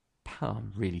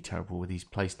I'm really terrible with these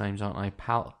place names, aren't I?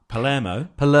 Palermo,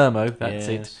 that's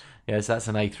it. Yes, that's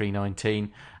an A319.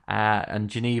 And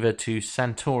Geneva to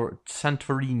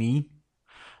Santorini.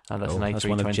 That's an A320. That's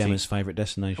one of Gemma's favourite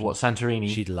destinations. What, Santorini?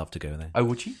 She'd love to go there. Oh,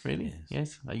 would she? Really?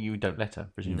 Yes. You don't let her,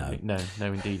 presumably. No,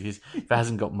 indeed. If it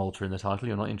hasn't got Malta in the title,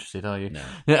 you're not interested, are you? No.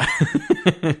 Yeah.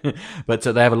 But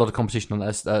they have a lot of competition on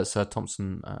that. Sir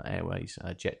Thomson Airways,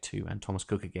 Jet2, and Thomas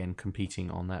Cook again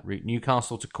competing on that route.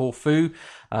 Newcastle to Corfu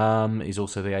is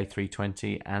also the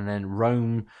A320, and then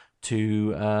Rome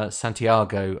to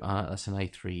Santiago. That's an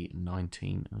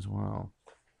A319 as well.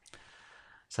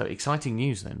 So exciting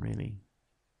news then, really.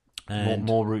 And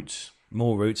more routes.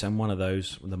 More routes, and one of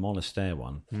those, the Monastere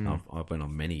one, I went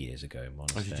on many years ago.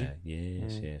 Monastere,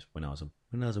 yes, when I was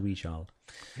a wee child.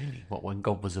 Really? What, when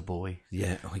God was a boy?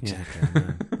 Yeah, exactly. I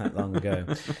know, that long ago.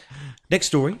 Next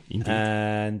story, Indeed.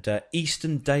 And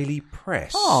Eastern Daily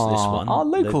Press. Oh, this one, our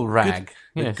local rag,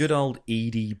 the good old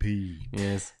EDP.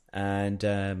 Yes, and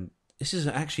this is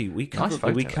actually we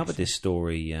covered this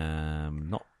story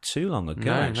not too long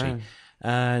ago, actually. No.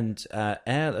 And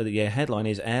the headline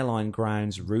is Airline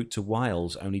Grounds Route to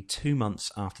Wales only 2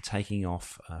 months after taking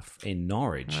off in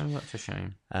Norwich. Oh, that's a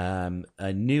shame.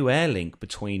 A new air link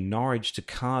between Norwich to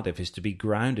Cardiff is to be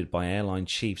grounded by airline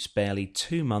chiefs barely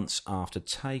 2 months after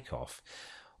takeoff.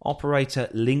 Operator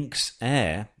Lynx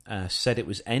Air said it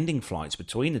was ending flights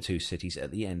between the two cities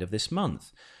at the end of this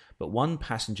month. But one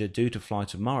passenger due to fly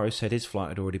tomorrow said his flight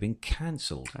had already been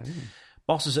cancelled. Oh.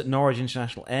 Bosses at Norwich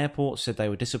International Airport said they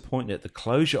were disappointed at the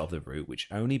closure of the route, which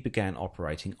only began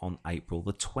operating on April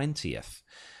the 20th.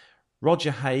 Roger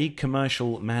Haig,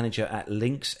 commercial manager at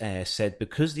Lynx Air, said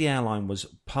because the airline was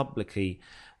publicly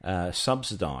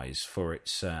subsidised for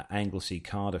its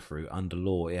Anglesey-Cardiff route under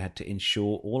law, it had to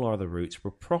ensure all other routes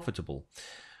were profitable.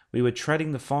 We were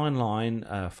treading the fine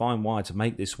wire to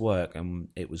make this work, and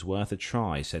it was worth a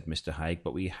try, said Mr. Haig,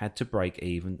 but we had to break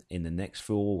even in the next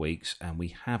 4 weeks, and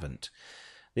we haven't.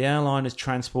 The airline has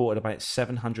transported about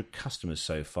 700 customers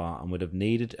so far and would have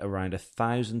needed around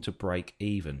 1,000 to break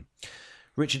even.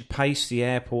 Richard Pace, the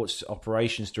airport's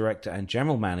operations director and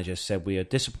general manager, said we are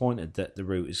disappointed that the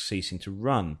route is ceasing to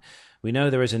run. We know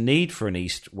there is a need for an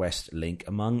east-west link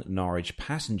among Norwich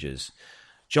passengers.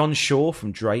 John Shaw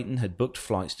from Drayton had booked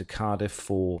flights to Cardiff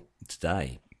for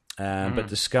today, but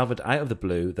discovered out of the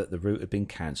blue that the route had been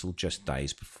cancelled just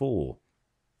days before.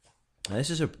 Now, this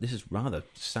is rather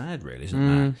sad, really, isn't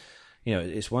that? You know,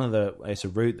 it's a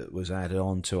route that was added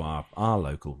on to our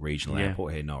local regional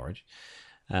airport here in Norwich,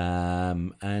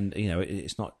 and you know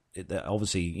it's not.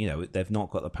 Obviously, you know, they've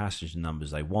not got the passenger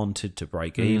numbers they wanted to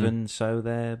break even, so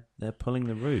they're pulling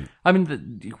the route. I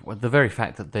mean, the very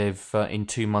fact that they've in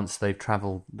 2 months they've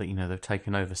travelled, they've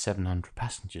taken over 700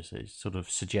 passengers, it sort of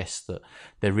suggests that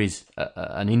there is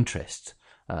an interest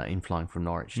in flying from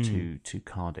Norwich to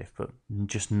Cardiff, but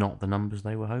just not the numbers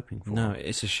they were hoping for. No,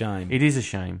 it's a shame. It is a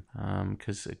shame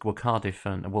because Cardiff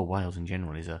and Wales in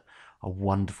general is a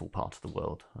wonderful part of the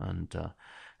world, and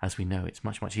as we know, it's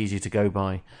much, much easier to go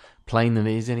by plane than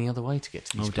it is any other way to get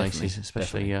to these places,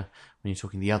 especially when you're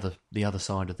talking the other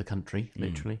side of the country,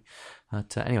 literally.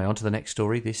 But anyway, on to the next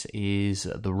story. This is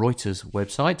the Reuters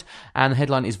website, and the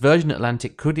headline is Virgin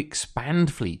Atlantic could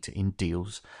expand fleet in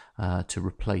deals to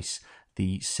replace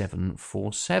the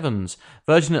 747s.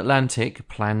 Virgin Atlantic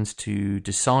plans to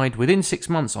decide within 6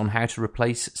 months on how to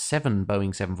replace 7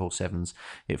 Boeing 747s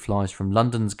it flies from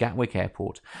London's Gatwick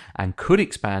Airport and could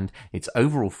expand its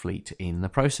overall fleet in the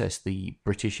process, the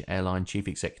British airline chief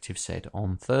executive said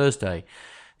on Thursday.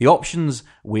 The options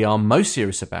we are most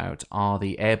serious about are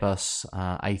the Airbus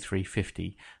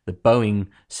A350, the Boeing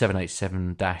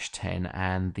 787-10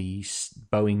 and the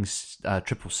Boeing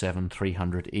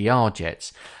 777-300ER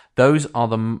jets. Those are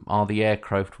the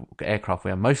aircraft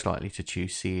we are most likely to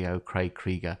choose, CEO Craig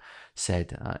Krieger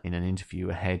said in an interview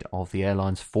ahead of the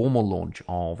airline's formal launch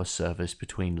of a service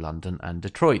between London and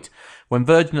Detroit. When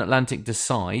Virgin Atlantic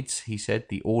decides, he said,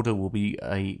 the order will be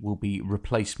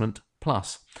replacement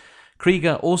plus.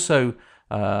 Krieger also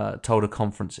told a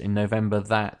conference in November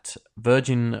that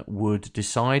Virgin would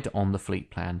decide on the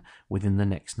fleet plan within the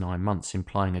next 9 months,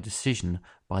 implying a decision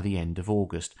by the end of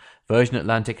August. Virgin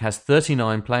Atlantic has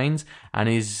 39 planes and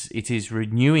it is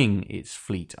renewing its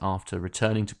fleet after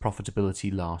returning to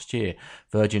profitability last year.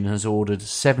 Virgin has ordered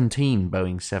 17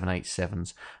 Boeing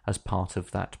 787s as part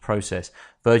of that process.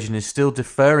 Virgin is still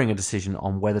deferring a decision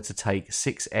on whether to take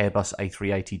 6 Airbus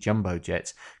A380 jumbo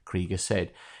jets, Krieger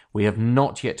said. We have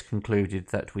not yet concluded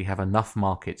that we have enough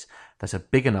markets that are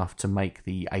big enough to make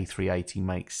the A380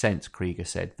 make sense, Krieger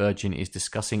said. Virgin is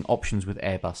discussing options with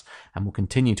Airbus and will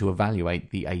continue to evaluate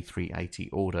the A380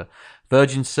 order.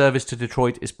 Virgin's service to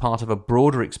Detroit is part of a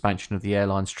broader expansion of the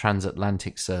airline's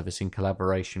transatlantic service in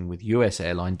collaboration with US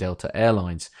airline Delta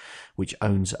Airlines. which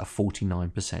owns a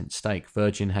 49% stake.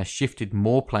 Virgin has shifted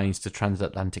more planes to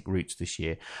transatlantic routes this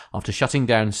year after shutting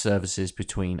down services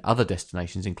between other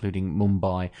destinations, including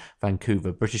Mumbai,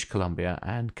 Vancouver, British Columbia,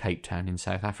 and Cape Town in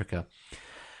South Africa.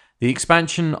 The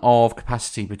expansion of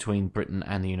capacity between Britain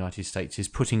and the United States is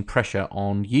putting pressure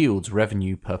on yields,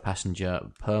 revenue per passenger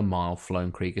per mile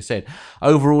flown, Krieger said.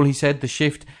 Overall, he said, the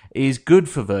shift is good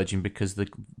for Virgin because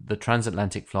the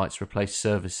transatlantic flights replace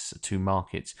service to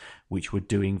markets which were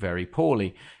doing very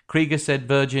poorly. Krieger said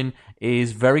Virgin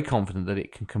is very confident that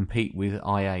it can compete with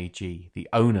IAG, the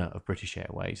owner of British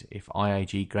Airways. If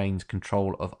IAG gains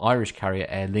control of Irish carrier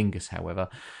Aer Lingus, however,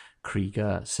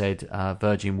 Krieger said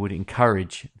Virgin would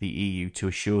encourage the EU to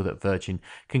assure that Virgin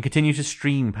can continue to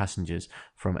stream passengers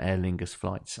from Aer Lingus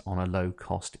flights on a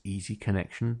low-cost, easy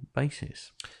connection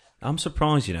basis. I'm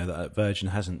surprised, that Virgin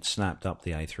hasn't snapped up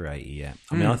the A380 yet.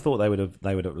 I mean, I thought they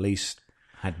would at least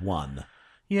had one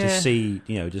to see,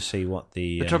 what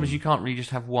the trouble is you can't really just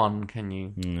have one, can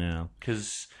you? No,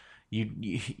 because you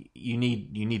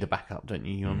need a backup, don't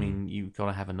you? I mean, you've got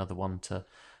to have another one to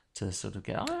sort of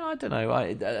get. I don't know.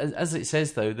 As it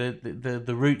says though,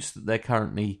 the routes that they're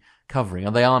currently covering,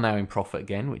 and they are now in profit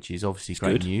again, which is obviously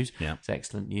great news. Yeah. It's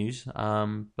excellent news.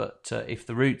 But if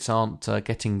the routes aren't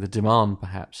getting the demand,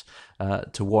 perhaps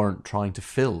to warrant trying to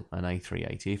fill an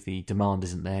A380, if the demand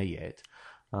isn't there yet,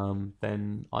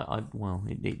 then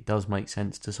it does make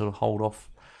sense to sort of hold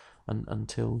off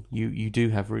until you do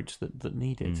have routes that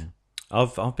need it.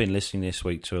 I've been listening this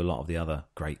week to a lot of the other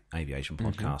great aviation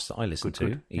podcasts that I listen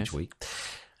to each week,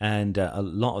 and a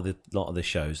lot of the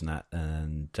shows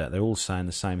and they're all saying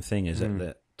the same thing: is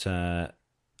that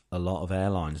a lot of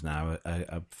airlines now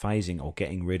are phasing or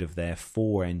getting rid of their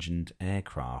four-engined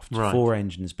aircraft. Right. Four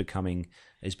engines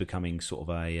is becoming sort of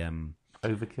a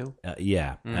overkill.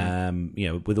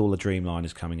 With all the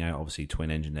Dreamliners coming out, obviously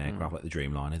twin-engine aircraft like the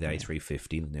Dreamliner, the A350,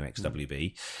 the new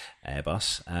XWB,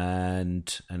 Airbus,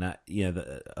 and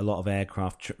a lot of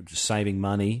aircraft saving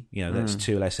money. That's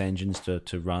two less engines to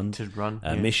run.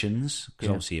 Emissions, because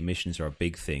obviously emissions are a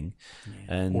big thing,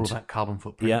 and all about carbon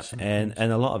footprint. Yeah,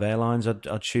 and a lot of airlines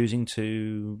are choosing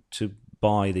to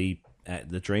buy the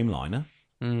Dreamliner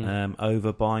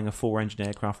over buying a four-engine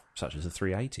aircraft such as the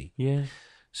 380. Yeah.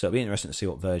 So it'll be interesting to see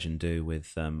what Virgin do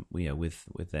with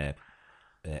with their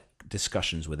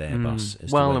discussions with Airbus as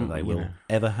to whether they will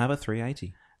ever have a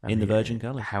 380 in the Virgin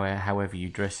colours. However you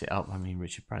dress it up, I mean,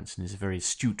 Richard Branson is a very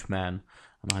astute man,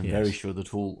 and I'm very sure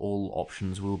that all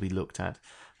options will be looked at.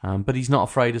 But he's not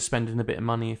afraid of spending a bit of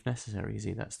money if necessary, is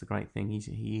he? That's the great thing.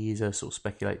 He is a sort of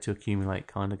speculate to accumulate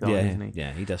kind of guy, isn't he?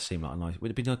 Yeah, he does seem like a nice.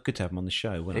 Would it be good to have him on the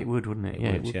show? Wouldn't it? Wouldn't it?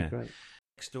 It would be great.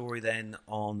 Story then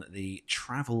on the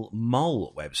Travel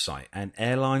Mole website, and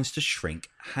airlines to shrink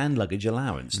hand luggage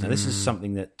allowance. Now, this is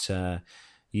something that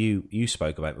you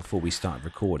spoke about before we started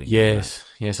recording. Yes,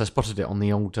 I spotted it on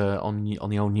the old on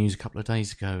the old news a couple of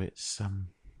days ago. It's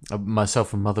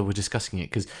myself and Mother were discussing it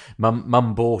because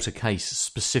Mum bought a case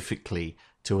specifically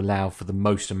to allow for the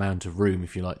most amount of room,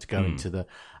 if you like, to go into the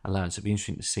allowance. It'd be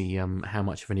interesting to see how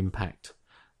much of an impact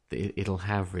it'll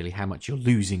have, really, how much you're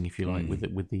losing, if you like,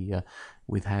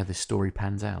 with how this story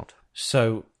pans out.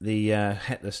 So the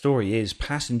story is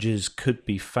passengers could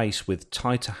be faced with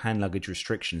tighter hand luggage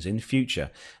restrictions in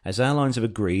future as airlines have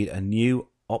agreed a new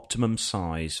optimum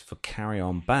size for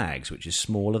carry-on bags, which is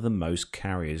smaller than most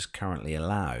carriers currently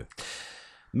allow,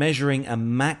 measuring a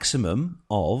maximum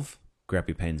of, grab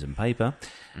your pens and paper,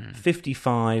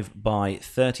 55 by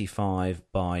 35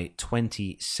 by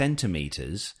 20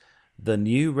 centimetres. The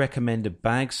new recommended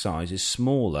bag size is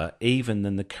smaller even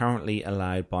than the currently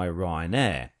allowed by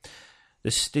Ryanair,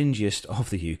 the stingiest of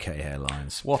the UK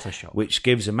airlines. What a shock. Which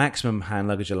gives a maximum hand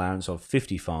luggage allowance of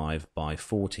 55 by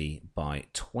 40 by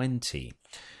 20.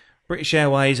 British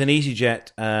Airways and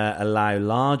EasyJet allow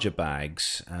larger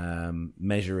bags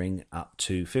measuring up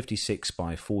to 56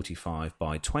 by 45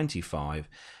 by 25,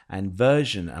 and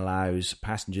Virgin allows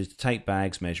passengers to take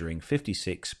bags measuring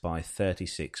 56 by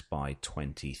 36 by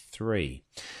 23.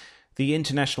 The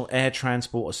International Air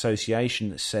Transport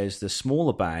Association says the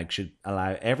smaller bag should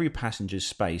allow every passenger's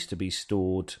space to be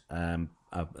stored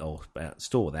or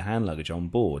store their hand luggage on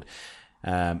board.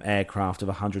 Aircraft of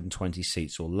 120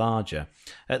 seats or larger.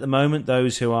 At the moment,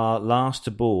 those who are last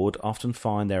to board often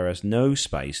find there is no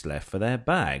space left for their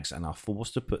bags and are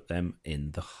forced to put them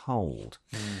in the hold.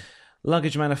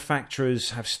 Luggage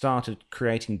manufacturers have started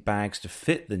creating bags to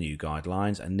fit the new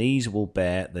guidelines, and these will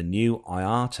bear the new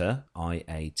IATA,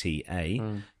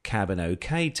 IATA, Cabin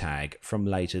OK tag from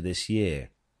later this year.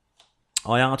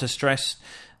 IATA stressed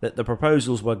that the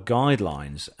proposals were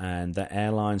guidelines and that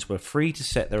airlines were free to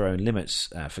set their own limits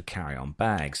for carry-on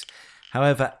bags.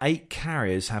 However, 8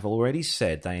 carriers have already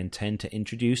said they intend to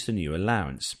introduce the new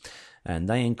allowance, and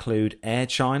they include Air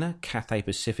China, Cathay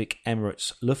Pacific,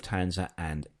 Emirates, Lufthansa,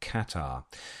 and Qatar.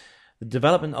 The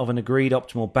development of an agreed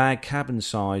optimal bag cabin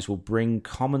size will bring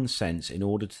common sense in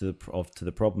order to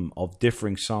the problem of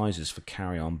differing sizes for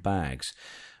carry-on bags.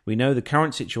 We know the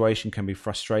current situation can be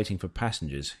frustrating for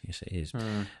passengers. Yes, it is.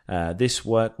 This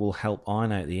work will help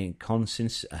iron out the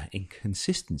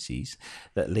inconsistencies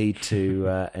that lead to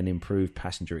an improved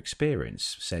passenger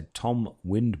experience, said Tom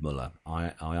Windmuller,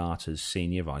 IATA's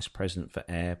Senior Vice President for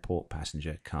Airport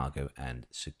Passenger, Cargo and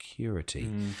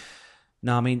Security.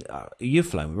 Now, I mean, you've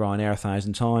flown with Ryanair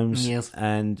 1,000 times, yes,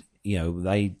 and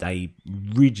they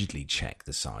rigidly check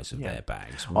the size of their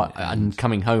bags. And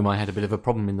coming home, I had a bit of a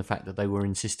problem in the fact that they were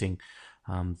insisting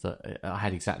that I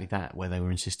had exactly that, where they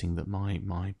were insisting that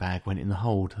my bag went in the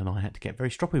hold, and I had to get very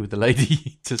stroppy with the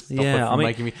lady to stop her from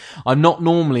making me. I'm not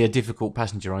normally a difficult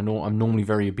passenger. I'm normally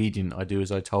very obedient. I do as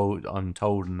I'm told,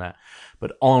 and that.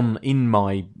 But in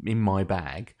my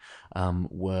bag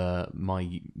were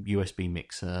my USB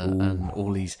mixer and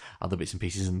all these other bits and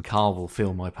pieces, and Carl will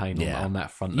feel my pain on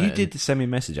that front. You did send me a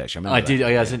message, actually. I did.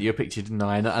 I sent you a picture, didn't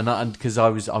I? And because I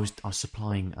was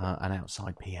supplying an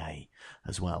outside PA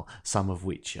as well, some of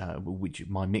which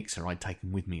my mixer I'd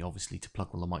taken with me, obviously, to plug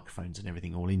all the microphones and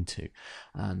everything all into,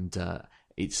 and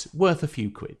it's worth a few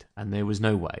quid, and there was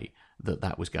no way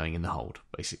that was going in the hold,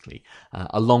 basically.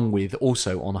 Along with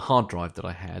also on a hard drive that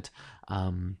I had.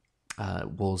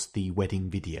 Was the wedding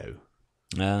video.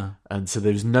 And so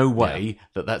there's no way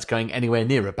that that's going anywhere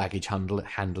near a baggage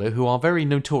handler who are very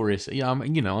notorious.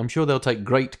 I'm sure they'll take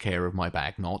great care of my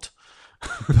bag, not.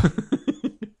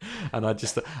 And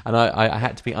I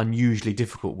had to be unusually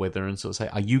difficult with her and sort of say,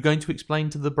 are you going to explain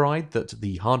to the bride that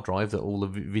the hard drive that all the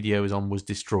video is on was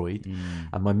destroyed,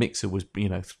 and my mixer was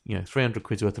 300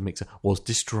 quid's worth of mixer was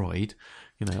destroyed?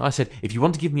 I said, if you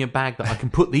want to give me a bag that I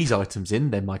can put these items in,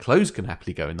 then my clothes can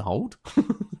happily go in the hold.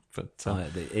 But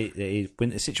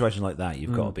when a situation like that,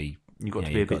 you've got to be. You've got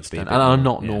to be a bit stern. And I'm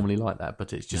not normally like that,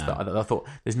 but it's just that I thought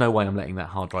there's no way I'm letting that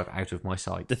hard drive out of my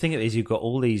sight. The thing is, you've got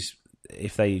all these.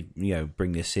 If they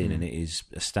bring this in and it is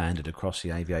a standard across the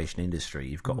aviation industry,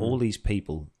 you've got all these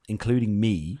people, including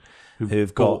me,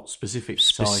 who've got specific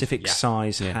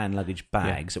size hand luggage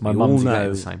bags that my we all mum's know.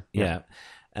 the same.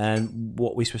 And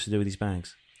what are we supposed to do with these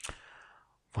bags?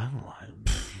 Well,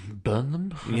 burn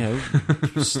them.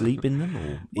 Sleep in them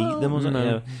or eat them or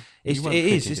something.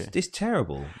 It's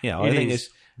terrible. I think it's.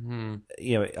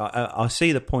 I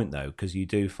see the point though, because you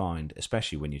do find,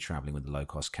 especially when you're travelling with the low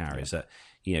cost carriers, that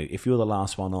if you're the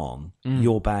last one on,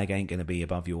 your bag ain't going to be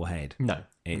above your head. No,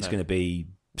 it's going to be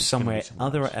somewhere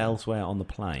elsewhere on the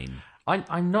plane.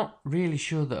 I'm not really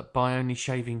sure that by only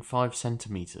shaving 5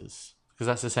 centimetres, because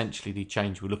that's essentially the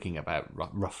change we're looking about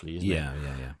roughly, isn't it? Yeah.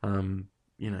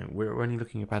 We're only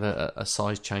looking about a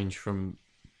size change from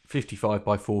 55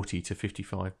 by 40 to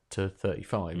 55 to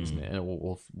 35, isn't it?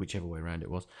 Or whichever way around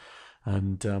it was.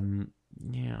 And I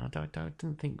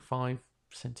don't think 5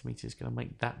 centimetres is going to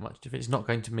make that much difference. It's not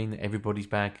going to mean that everybody's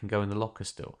bag can go in the locker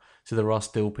still. So there are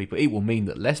still people. It will mean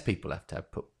that less people have to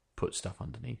put stuff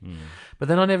underneath. But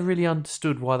then I never really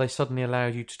understood why they suddenly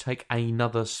allowed you to take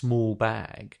another small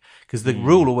bag, because the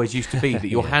rule always used to be that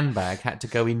your handbag had to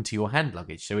go into your hand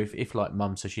luggage. So if like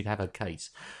Mum, so she'd have her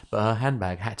case, but her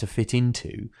handbag had to fit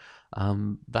into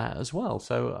that as well.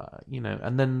 So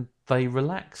and then they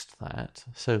relaxed that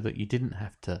so that you didn't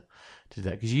have to do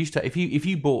that, because you used to, if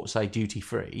you bought, say, duty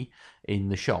free in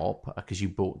the shop because you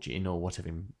bought gin or whatever,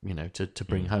 to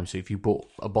bring home. So if you bought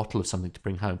a bottle of something to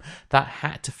bring home, that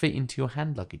had to fit into your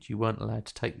hand luggage. You weren't allowed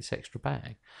to take this extra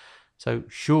bag. So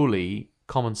surely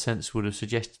common sense would have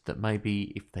suggested that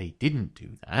maybe if they didn't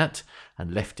do that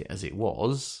and left it as it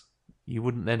was, you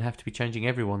wouldn't then have to be changing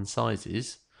everyone's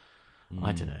sizes.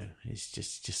 I don't know. It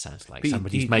just sounds like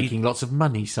somebody's making lots of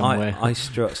money somewhere. I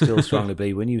still strongly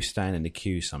believe when you stand in the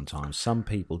queue sometimes, some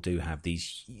people do have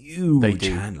these huge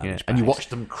hand luggage bags. And you watch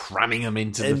them cramming them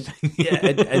into the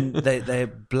thing. and they're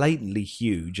blatantly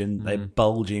huge and they're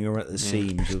bulging at the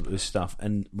seams with stuff.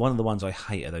 And one of the ones I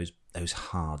hate are those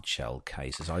hard shell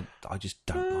cases. I just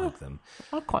don't like them.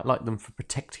 I quite like them for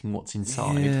protecting what's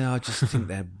inside. Yeah, I just think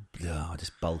they're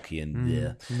just bulky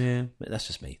and But that's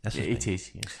just me. It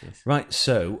is, yes. Right,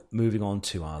 so moving on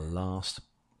to our last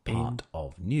part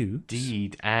of news.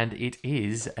 Indeed, and it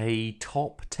is a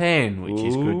top 10, which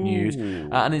is good news.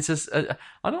 And it's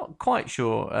I'm not quite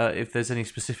sure if there's any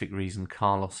specific reason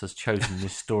Carlos has chosen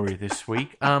this story this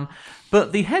week.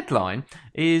 But the headline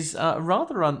is a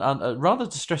rather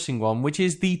distressing one, which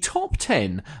is the top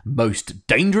 10 most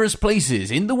dangerous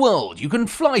places in the world you can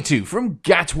fly to from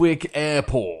Gatwick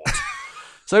Airport.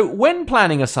 So when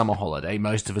planning a summer holiday,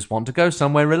 most of us want to go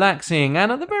somewhere relaxing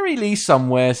and at the very least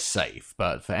somewhere safe.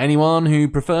 But for anyone who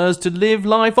prefers to live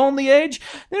life on the edge,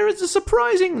 there is a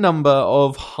surprising number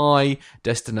of high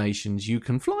destinations you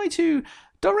can fly to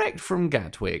direct from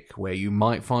Gatwick, where you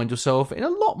might find yourself in a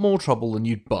lot more trouble than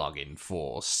you'd bargained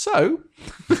for. So,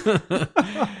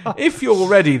 if you're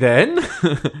ready then,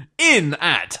 in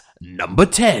at number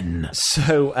 10.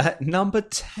 So at number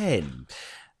 10,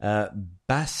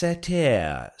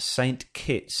 Basseterre, St.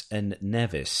 Kitts and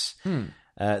Nevis.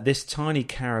 This tiny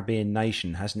Caribbean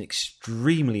nation has an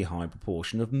extremely high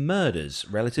proportion of murders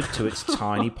relative to its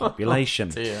tiny population.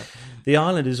 Dear. The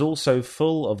island is also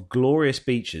full of glorious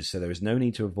beaches, so there is no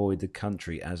need to avoid the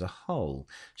country as a whole.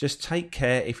 Just take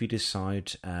care if you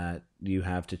decide you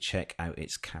have to check out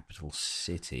its capital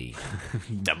city.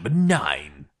 Number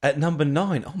 9. At number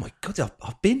 9, oh my God,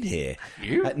 I've been here.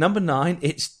 You? At number 9,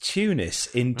 it's Tunis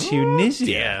in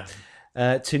Tunisia.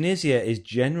 Tunisia is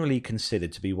generally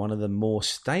considered to be one of the more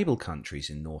stable countries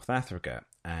in North Africa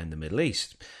and the Middle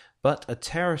East. But a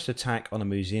terrorist attack on a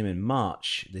museum in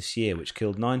March this year, which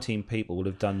killed 19 people, would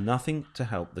have done nothing to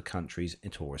help the country's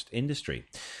tourist industry.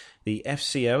 The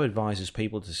FCO advises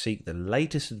people to seek the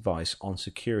latest advice on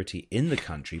security in the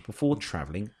country before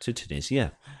travelling to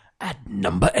Tunisia. At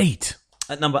number 8.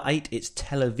 At number 8, it's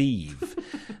Tel Aviv.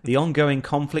 The ongoing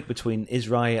conflict between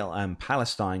Israel and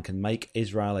Palestine can make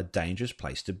Israel a dangerous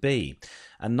place to be.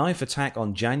 A knife attack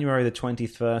on January the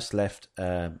 21st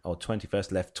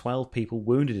left 12 people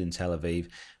wounded in Tel Aviv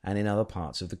and in other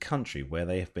parts of the country, where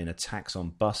there have been attacks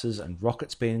on buses and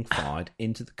rockets being fired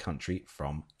into the country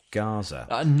from Gaza.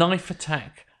 A knife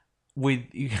attack with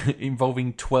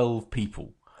involving 12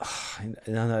 people.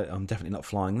 No, I'm definitely not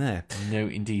flying there. No,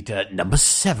 indeed. Number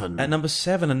 7. At number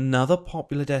 7, another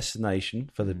popular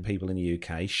destination for the people in the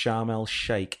UK, Sharm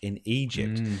el-Sheikh in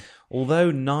Egypt.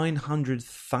 Although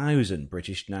 900,000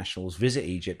 British nationals visit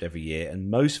Egypt every year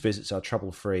and most visits are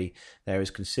trouble-free, there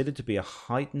is considered to be a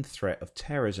heightened threat of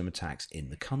terrorism attacks in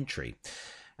the country.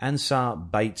 Ansar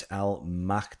Bait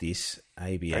al-Maqdis,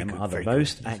 ABM, are the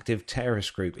most active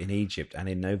terrorist group in Egypt, and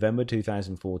in November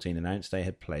 2014 announced they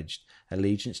had pledged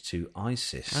allegiance to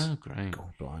ISIS. Oh, great.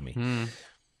 God blimey.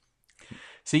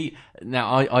 See,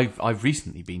 now I've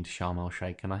recently been to Sharm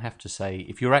el-Sheikh, and I have to say,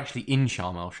 if you're actually in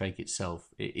Sharm el-Sheikh itself,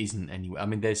 it isn't anywhere. I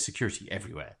mean, there's security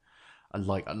everywhere.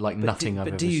 Like nothing I've ever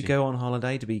seen. But do you go on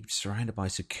holiday to be surrounded by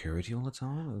security all the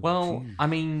time? Well, I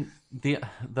mean, the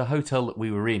hotel that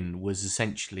we were in was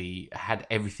essentially had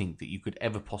everything that you could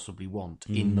ever possibly want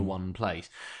in the one place.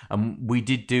 And we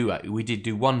did do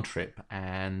one trip,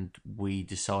 and we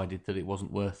decided that it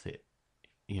wasn't worth it.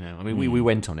 You know, I mean, we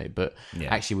went on it, but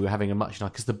actually we were having a much nice,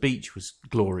 because the beach was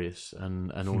glorious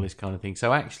and all this kind of thing.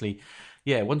 So actually,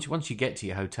 yeah, once you get to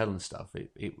your hotel and stuff,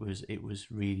 it was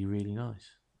really, really nice.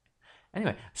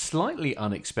 Anyway, slightly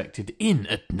unexpected in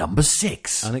at number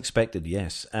 6. Unexpected,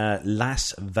 yes.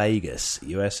 Las Vegas,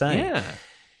 USA. Yeah.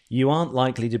 You aren't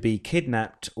likely to be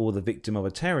kidnapped or the victim of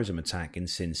a terrorism attack in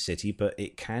Sin City, but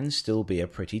it can still be a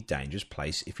pretty dangerous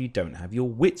place if you don't have your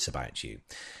wits about you.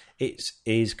 It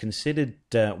is considered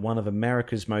one of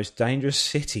America's most dangerous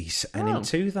cities, and in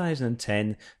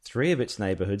 2010, 3 of its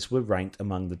neighbourhoods were ranked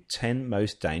among the 10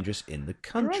 most dangerous in the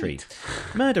country. Great.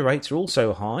 Murder rates are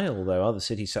also high, although other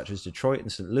cities such as Detroit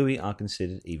and St. Louis are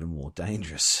considered even more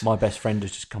dangerous. My best friend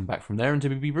has just come back from there, and to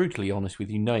be brutally honest with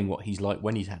you, knowing what he's like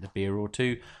when he's had a beer or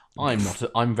two,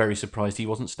 I'm very surprised he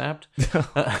wasn't stabbed.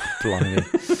 Blimey.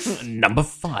 Number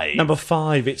 5. Number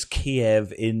 5, it's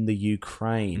Kiev in the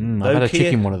Ukraine. I've had a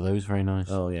chicken one of those, very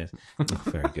nice. Oh, yes.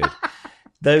 Very good.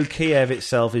 Though Kiev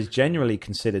itself is generally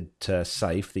considered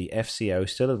safe, the FCO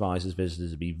still advises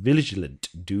visitors to be vigilant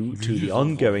due to the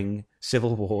ongoing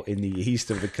civil war in the east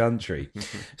of the country.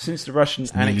 Since the Russian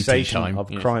annexation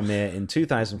of Crimea in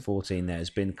 2014, there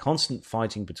has been constant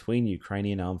fighting between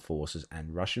Ukrainian armed forces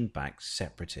and Russian-backed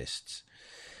separatists.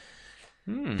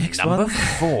 Number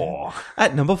 4.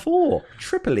 At number 4,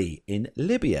 Tripoli in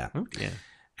Libya. Oh, yeah.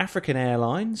 African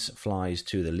Airlines flies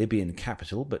to the Libyan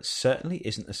capital, but certainly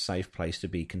isn't a safe place to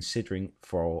be considering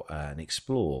for an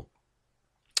explore.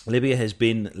 Libya has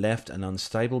been left an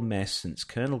unstable mess since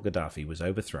Colonel Gaddafi was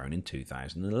overthrown in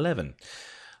 2011.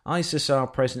 ISIS are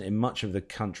present in much of the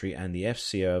country, and the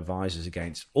FCO advises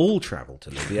against all travel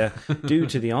to Libya due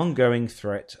to the ongoing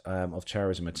threat of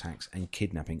terrorism attacks and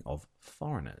kidnapping of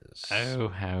foreigners. Oh,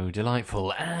 how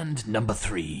delightful. And number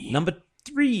 3. Number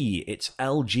 3, it's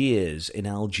Algiers in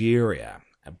Algeria.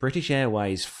 British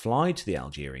Airways fly to the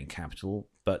Algerian capital,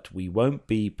 but we won't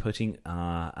be putting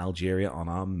Algeria on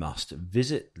our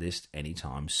must-visit list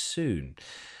anytime soon.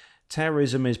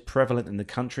 Terrorism is prevalent in the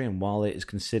country, and while it is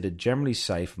considered generally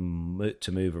safe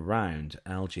to move around,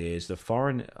 Algiers, the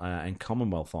Foreign and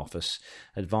Commonwealth Office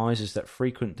advises that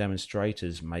frequent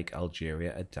demonstrators make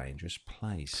Algeria a dangerous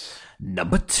place.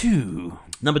 Number 2.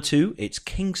 Number 2, it's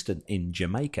Kingston in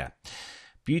Jamaica.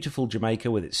 Beautiful Jamaica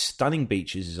with its stunning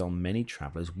beaches is on many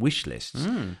travellers' wish lists.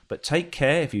 But take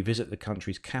care if you visit the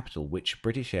country's capital, which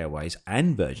British Airways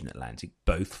and Virgin Atlantic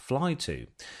both fly to.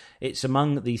 It's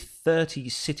among the 30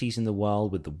 cities in the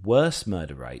world with the worst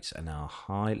murder rates and our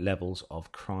high levels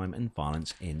of crime and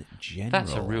violence in general.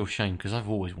 That's a real shame, because I've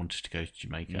always wanted to go to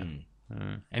Jamaica.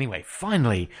 Anyway,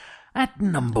 finally, at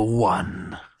number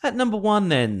 1. At number 1,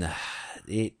 then,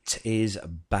 it is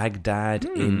Baghdad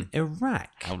in Iraq.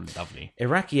 How lovely.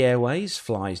 Iraqi Airways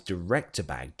flies direct to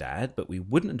Baghdad, but we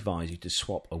wouldn't advise you to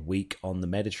swap a week on the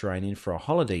Mediterranean for a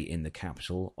holiday in the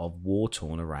capital of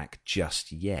war-torn Iraq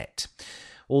just yet.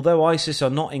 Although ISIS are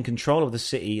not in control of the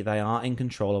city, they are in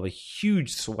control of a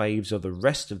huge swathes of the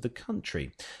rest of the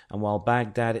country. And while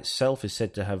Baghdad itself is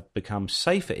said to have become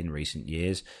safer in recent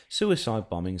years, suicide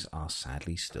bombings are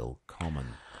sadly still common.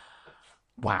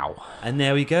 Wow. And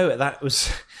there we go. That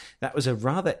was a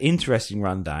rather interesting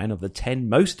rundown of the 10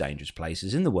 most dangerous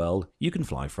places in the world you can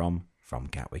fly from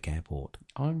Gatwick Airport.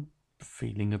 I'm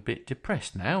feeling a bit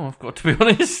depressed now, I've got to be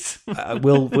honest.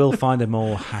 We'll find a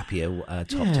more happier top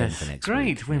 10 for next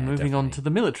great. week. We're moving on to the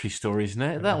military stories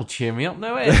now. That'll cheer me up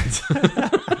no end.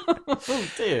 Oh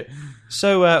dear.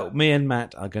 So me and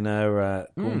Matt are going to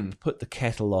put the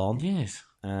kettle on. Yes.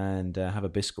 And have a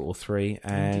biscuit or 3,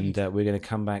 and we're going to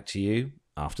come back to you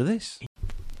after this.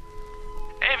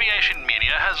 Aviation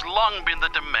media has long been the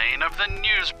domain of the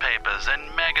newspapers and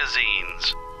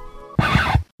magazines.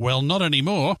 Well, not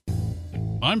anymore.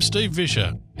 I'm Steve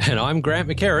Vischer. And I'm Grant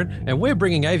McCarran, and we're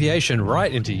bringing aviation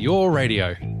right into your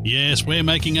radio. Yes, we're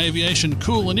making aviation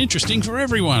cool and interesting for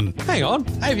everyone. Hang on,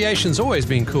 aviation's always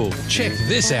been cool. Check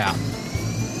this out.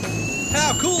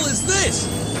 How cool is this?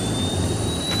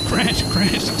 Grant,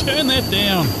 turn that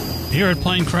down. Here at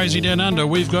Plane Crazy Down Under,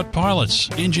 we've got pilots,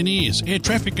 engineers, air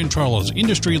traffic controllers,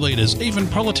 industry leaders, even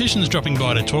politicians dropping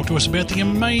by to talk to us about the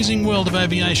amazing world of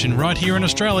aviation right here in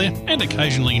Australia and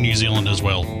occasionally New Zealand as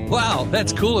well. Wow,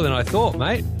 that's cooler than I thought,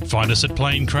 mate. Find us at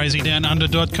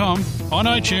planecrazydownunder.com, on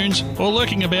iTunes, or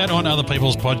lurking about on other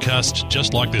people's podcasts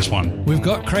just like this one. We've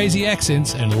got crazy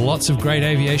accents and lots of great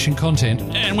aviation content.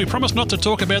 And we promise not to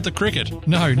talk about the cricket.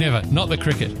 No, never. Not the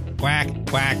cricket. Quack,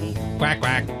 quack, quack,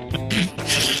 quack.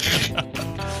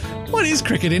 What is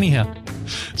cricket anyhow?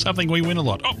 Something we win a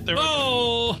lot. Oh, there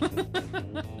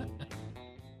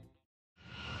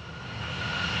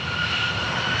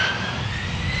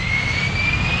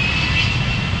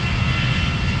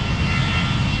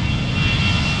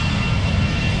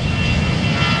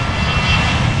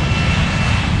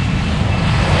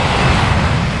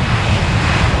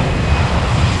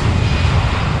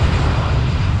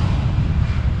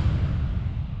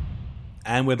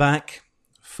And we're back,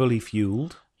 fully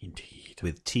fueled. Indeed.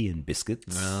 With tea and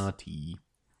biscuits. Tea.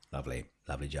 Lovely,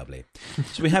 jubbly.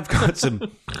 So we have got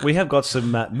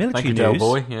some military Thank you, news. Del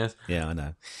Boy. Yes. Yeah, I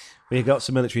know. We've got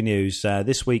some military news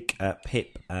this week.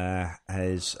 Pip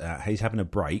he's having a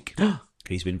break.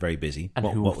 He's been very busy. And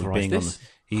who authorised this?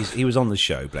 He was on the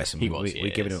show. Bless him. He was. We're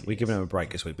giving him a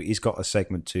break this week, but he's got a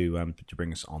segment to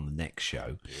bring us on the next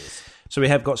show. Yes. So we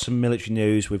have got some military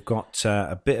news. We've got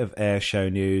a bit of air show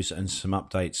news and some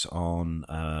updates on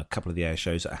a couple of the air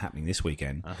shows that are happening this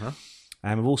weekend. Uh-huh.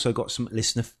 And we've also got some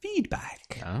listener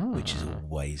feedback, which is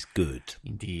always good.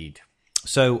 Indeed.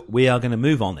 So we are going to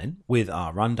move on then with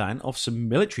our rundown of some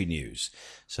military news.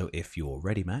 So if you're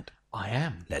ready, Matt. I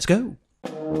am. Let's go.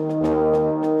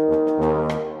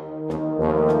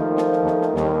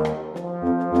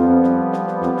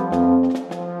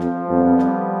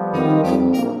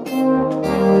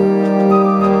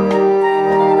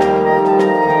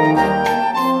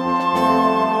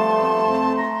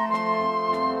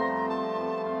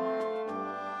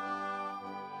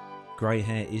 Grey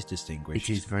hair is distinguished.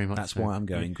 It is very much. That's so. why I'm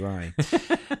going grey.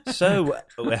 So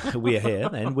we are here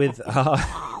then with our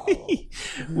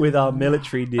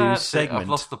military news segment. I've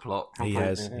lost the plot. He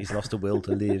has. He's lost a will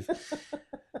to live.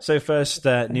 So first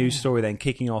news story then,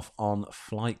 kicking off on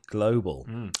Flight Global.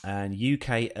 And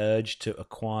UK urged to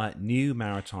acquire new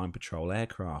maritime patrol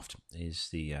aircraft is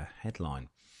the headline.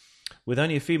 With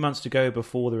only a few months to go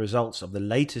before the results of the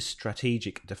latest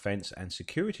Strategic Defence and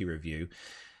Security Review,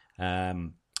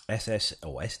 SS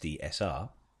or SDSR,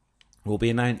 will be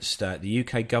announced, the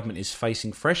UK government is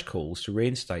facing fresh calls to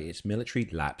reinstate its military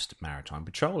lapsed maritime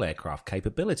patrol aircraft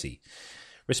capability.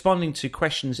 Responding to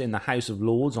questions in the House of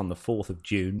Lords on the 4th of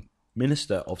June,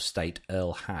 Minister of State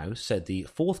Earl Howe said the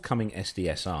forthcoming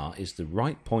SDSR is the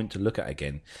right point to look at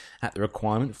again at the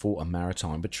requirement for a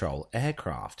maritime patrol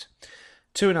aircraft.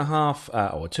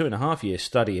 2.5 year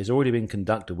study has already been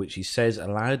conducted, which he says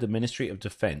allowed the Ministry of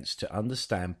Defence to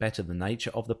understand better the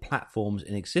nature of the platforms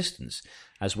in existence,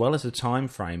 as well as the time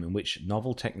frame in which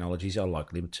novel technologies are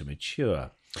likely to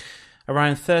mature.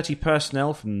 Around 30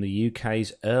 personnel from the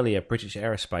UK's earlier British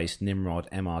Aerospace Nimrod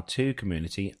MR2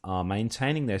 community are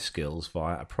maintaining their skills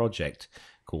via a project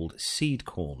called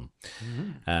Seedcorn,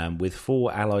 with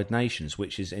 4 allied nations,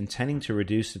 which is intending to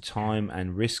reduce the time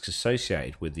and risks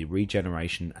associated with the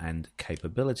regeneration and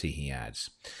capability, he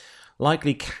adds.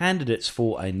 Likely candidates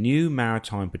for a new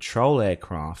maritime patrol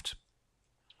aircraft,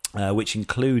 which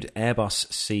include Airbus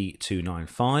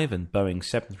C295 and Boeing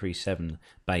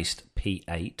 737-based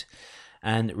P-8,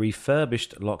 and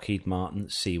refurbished Lockheed Martin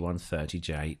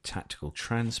C-130J tactical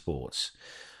transports.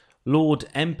 Lord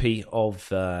MP of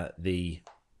the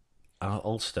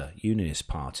Ulster Unionist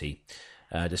Party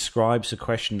describes the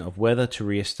question of whether to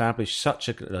re-establish such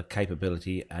a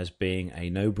capability as being a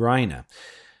no-brainer.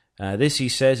 This, he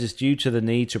says, is due to the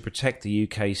need to protect the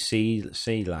UK sea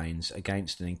lanes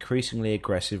against an increasingly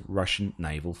aggressive Russian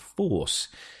naval force,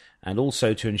 and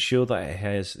also to ensure that it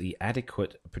has the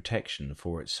adequate protection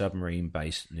for its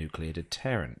submarine-based nuclear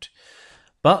deterrent.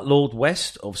 But Lord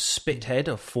West of Spithead,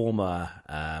 a former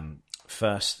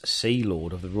First Sea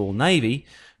Lord of the Royal Navy,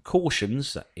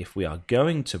 cautions that if we are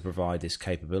going to provide this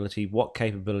capability, what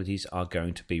capabilities are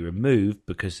going to be removed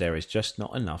because there is just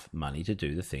not enough money to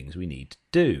do the things we need to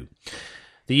do.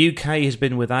 The UK has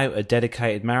been without a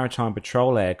dedicated maritime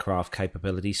patrol aircraft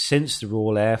capability since the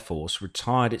Royal Air Force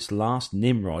retired its last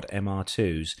Nimrod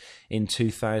MR2s in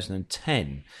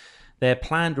 2010. Their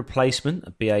planned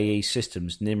replacement, BAE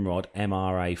Systems Nimrod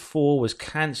MRA-4, was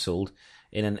cancelled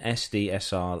in an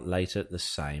SDSR later the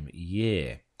same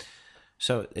year.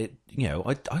 So, I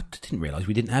didn't realise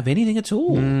we didn't have anything at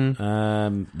all.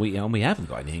 We haven't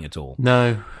got anything at all.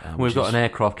 No, we've got an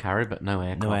aircraft carrier, but no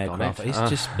aircraft on it. It's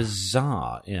just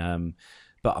bizarre.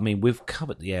 But, I mean, we've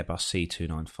covered the Airbus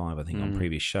C295, I think, on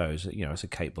previous shows. It's a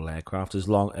capable aircraft, as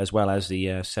well as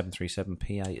the 737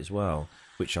 P8 as well,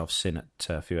 which I've seen at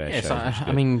a few air shows.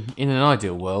 I mean, in an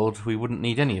ideal world, we wouldn't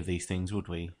need any of these things, would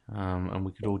we? And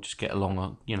we could all just get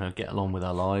along with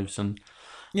our lives and...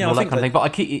 Yeah, all I that think kind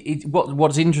of thing. But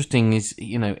what's interesting is,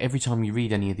 every time you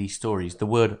read any of these stories, the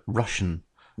word Russian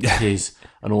is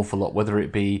an awful lot. Whether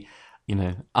it be,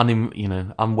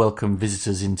 unwelcome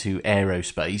visitors into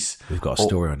aerospace. We've got a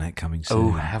story on that coming soon.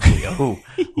 Oh, have we?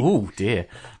 Oh dear.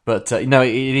 But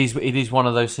it is one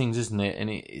of those things, isn't it? And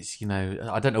it's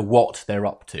I don't know what they're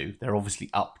up to. They're obviously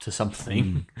up to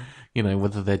something.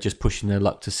 Whether they're just pushing their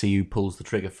luck to see who pulls the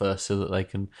trigger first, so that they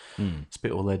can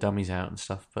spit all their dummies out and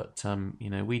stuff. But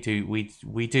we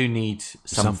do need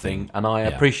something, and I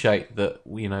appreciate that.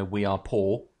 We are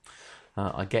poor.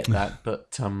 I get that,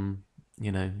 but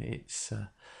it's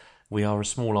we are a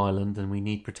small island and we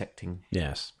need protecting.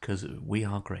 Yes, because we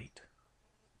are great.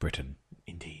 Britain.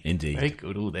 Indeed. Very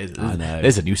good. Oh, I know.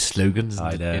 There's a new slogan.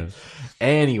 I know.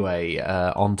 Anyway,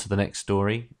 on to the next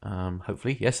story.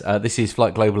 Hopefully, yes. This is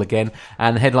Flight Global again,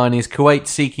 and the headline is Kuwait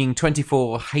seeking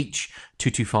 24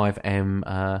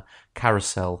 H225M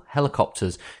Carousel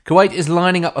helicopters. Kuwait is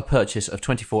lining up a purchase of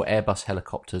 24 Airbus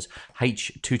helicopters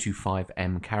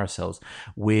H225M Carousels,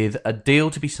 with a deal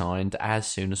to be signed as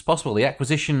soon as possible. The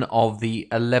acquisition of the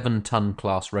 11-ton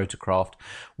class rotorcraft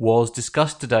was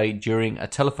discussed today during a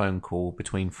telephone call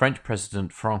between French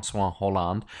President Francois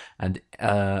Hollande and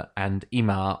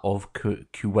Emir of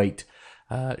Kuwait,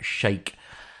 Sheikh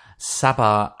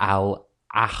Sabah Al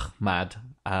Ahmad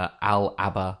Al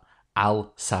Abba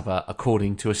Al Sabah,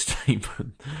 according to a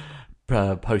statement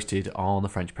posted on the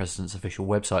French president's official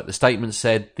website. The statement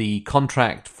said the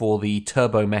contract for the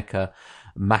Turbomeca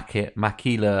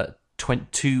Makila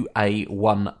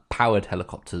 2A1 powered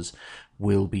helicopters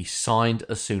will be signed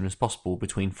as soon as possible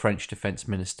between French Defence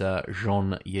Minister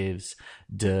Jean-Yves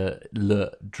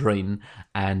Le Drian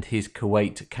and his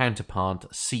Kuwait counterpart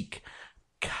Sheikh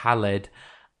Khaled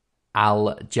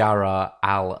Al-Jarrah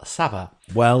Al-Sabah.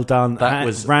 Well done. That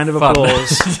was round of fun.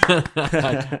 applause.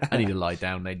 I need to lie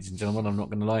down, ladies and gentlemen. I'm not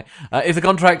going to lie. If the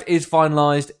contract is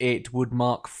finalised, it would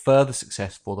mark further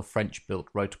success for the French-built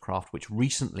rotorcraft, which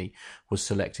recently was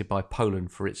selected by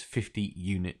Poland for its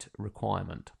 50-unit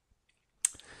requirement.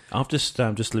 I've just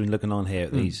looking on here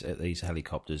at these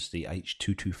helicopters, the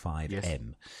H225M. Yes.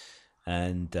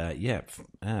 And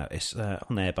it's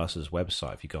on Airbus's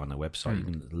website. If you go on their website, you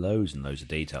can loads and loads of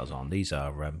details on. These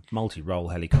are multi-role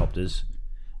helicopters,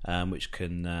 which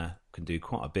can do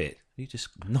quite a bit. You're just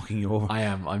knocking your... I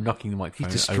am. I'm knocking the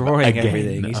microphone. He's destroying over again.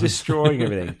 everything. He's destroying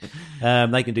everything.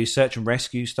 They can do search and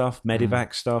rescue stuff,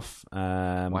 medevac stuff.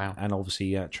 Wow. And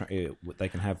obviously, they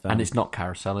can have... and it's not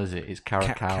Carousel, is it? It's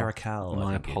Caracal. Caracal.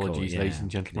 My I think apologies, yeah. ladies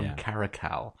and gentlemen. Yeah.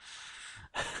 Caracal.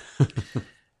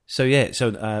 So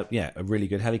a really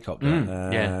good helicopter.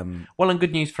 Yeah. Well, and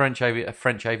good news for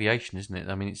French aviation, isn't it?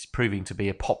 I mean, it's proving to be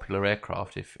a popular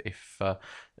aircraft.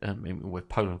 With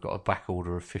Poland got a back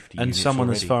order of 50 and units someone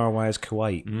already. as far away as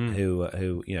Kuwait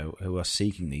who are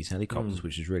seeking these helicopters,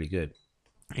 which is really good.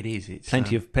 It is. It's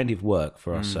Plenty of work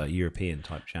for us European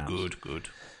type chaps. good.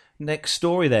 Next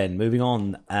story then, moving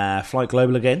on. Flight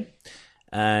Global again.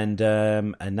 And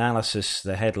analysis,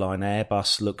 the headline,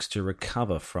 Airbus looks to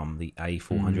recover from the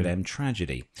A400M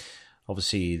tragedy.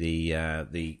 Obviously,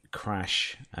 the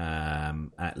crash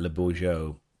at Le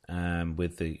Bourgeois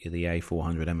with the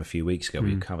A400M a few weeks ago,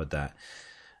 we covered that.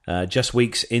 Just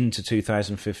weeks into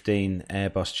 2015,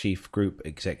 Airbus Chief Group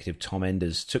Executive Tom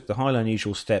Enders took the highly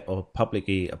unusual step of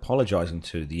publicly apologising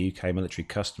to the UK military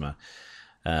customer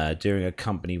during a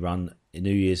company-run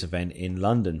New Year's event in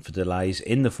London for delays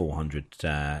in the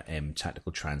 400M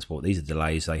tactical transport. These are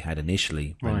delays they had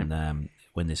initially when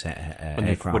this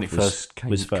aircraft when it first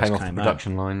came off the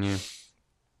production line. Yeah.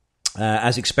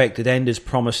 As expected, Enders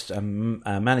promised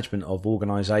management of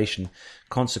organisation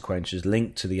consequences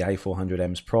linked to the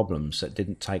A400M's problems that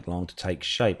didn't take long to take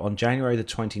shape. On January the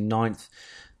 29th,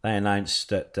 they announced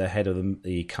that the head of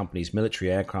the company's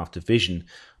military aircraft division,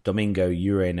 Domingo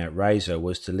Urena Reza,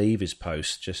 was to leave his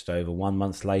post. Just over 1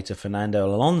 month later, Fernando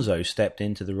Alonso stepped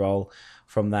into the role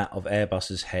from that of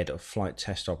Airbus's head of flight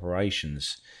test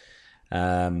operations.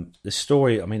 The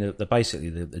story, I mean,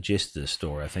 the gist of the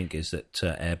story, I think, is that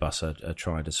Airbus are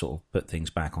trying to sort of put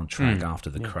things back on track after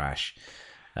the crash.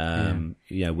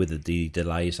 With the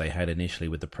delays they had initially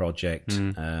with the project,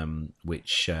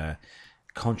 which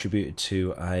contributed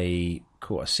to a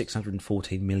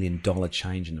 $614 million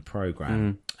change in the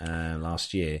program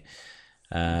last year,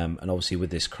 and obviously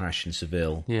with this crash in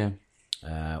Seville,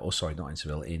 not in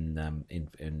Seville,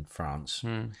 in France,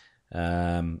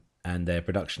 and their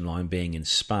production line being in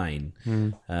Spain,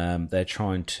 they're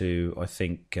trying to, I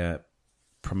think,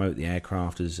 promote the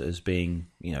aircraft as being,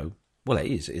 well,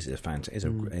 it is.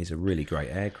 It's a really great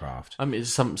aircraft. I mean,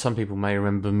 some people may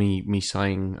remember me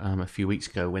saying a few weeks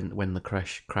ago when the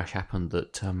crash happened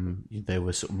that there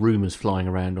were sort of rumours flying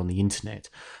around on the internet,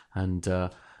 and the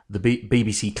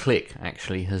BBC Click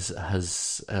actually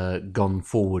has gone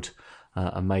forward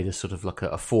and made a sort of like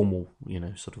a formal,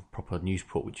 sort of proper news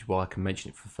report, which is why I can mention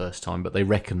it for the first time. But they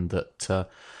reckoned that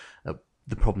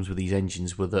the problems with these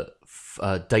engines were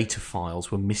that data files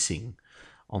were missing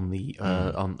on the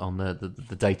on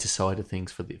the data side of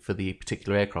things for the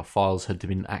particular aircraft. Files had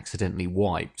been accidentally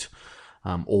wiped,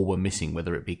 or were missing,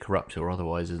 whether it be corrupted or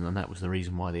otherwise, and that was the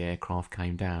reason why the aircraft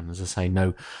came down. As I say,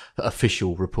 no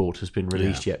official report has been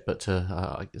released yet, but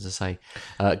as I say,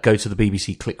 go to the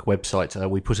BBC Click website.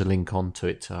 We put a link onto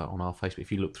it on our Facebook.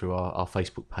 If you look through our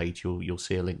Facebook page, you'll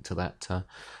see a link to that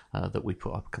that we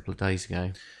put up a couple of days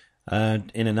ago.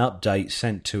 In an update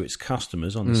sent to its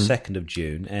customers on the 2nd of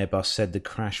June, Airbus said the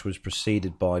crash was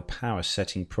preceded by power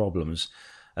setting problems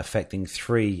affecting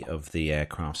 3 of the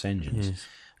aircraft's engines. Yes.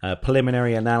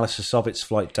 Preliminary analysis of its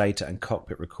flight data and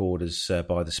cockpit recorders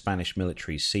by the Spanish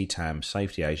military CTAM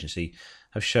safety agency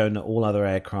have shown that all other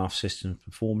aircraft systems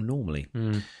perform normally.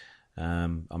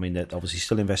 I mean, they're obviously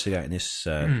still investigating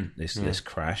this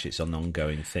crash. It's an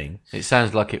ongoing thing. It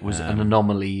sounds like it was an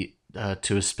anomaly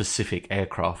to a specific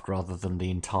aircraft rather than the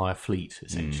entire fleet,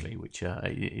 essentially, which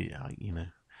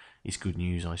is good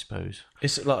news, I suppose.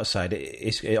 It's like I said,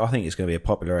 I think it's going to be a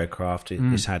popular aircraft.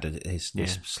 It's had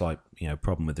this slight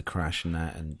problem with the crash and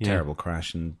that, and terrible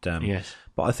crash, and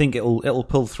but I think it'll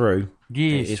pull through.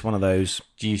 Yes. It's one of those.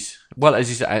 Yes. Well, as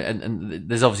you say, and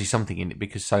there's obviously something in it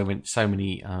because so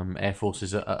many air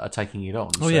forces are taking it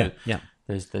on. Oh, so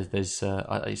There's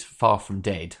it's far from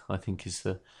dead, I think is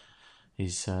the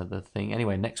thing.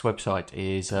 Anyway, next website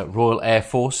is Royal Air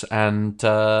Force, and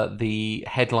the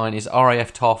headline is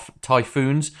RAF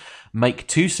Typhoons make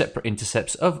 2 separate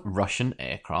intercepts of Russian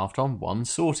aircraft on one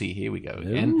sortie. Here we go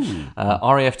again.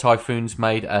 RAF Typhoons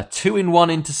made a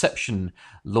 2-in-1 interception,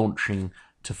 launching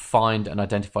to find and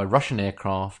identify Russian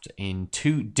aircraft in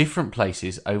 2 different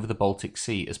places over the Baltic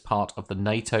Sea as part of the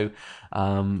NATO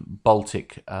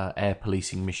Baltic air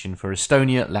policing mission for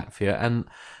Estonia, Latvia and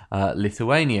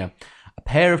Lithuania. A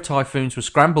pair of Typhoons were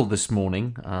scrambled this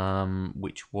morning,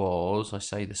 which was, I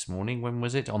say this morning, when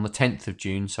was it? On the 10th of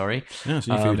June, sorry. Yeah,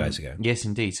 so a few days ago. Yes,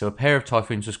 indeed. So a pair of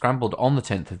Typhoons were scrambled on the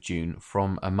 10th of June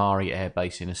from Amari Air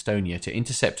Base in Estonia to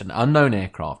intercept an unknown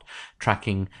aircraft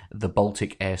tracking the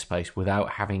Baltic airspace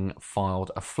without having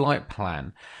filed a flight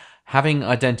plan. Having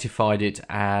identified it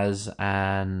as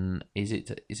an, is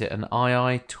it an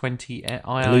II-20?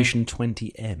 Illusion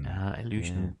 20M.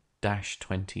 Illusion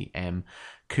 -20M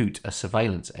Coot, a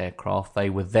surveillance aircraft. They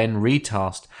were then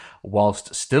retasked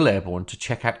whilst still airborne to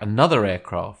check out another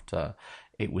aircraft.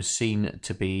 It was seen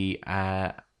to be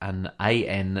an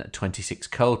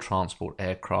AN-26 Curl transport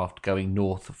aircraft going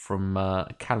north from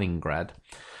Kaliningrad.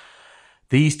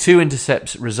 These two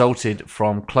intercepts resulted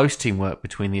from close teamwork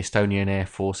between the Estonian Air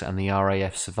Force and the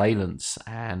RAF surveillance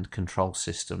and control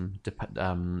system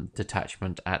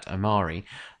detachment at Amari.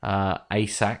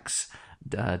 ASAC's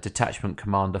Detachment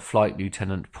Commander Flight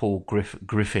Lieutenant Paul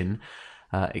Griffin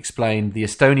explained, the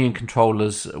Estonian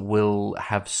controllers will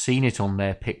have seen it on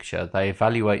their picture. They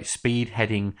evaluate speed,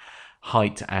 heading,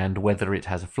 height, and whether it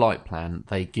has a flight plan.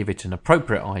 They give it an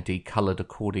appropriate ID coloured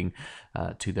according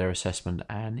to their assessment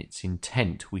and its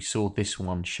intent. We saw this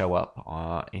one show up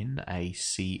in a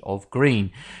sea of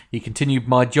green. He continued,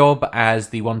 my job as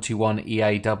the 121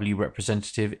 EAW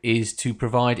representative is to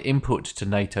provide input to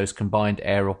NATO's Combined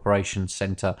Air Operations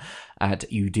Centre at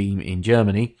Udine in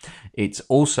Germany. It's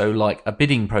also like a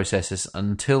bidding process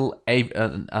until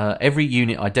every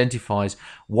unit identifies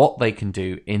what they can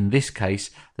do. In this case,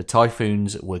 the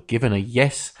Typhoons were given a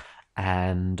yes,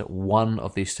 and one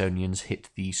of the Estonians hit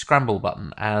the scramble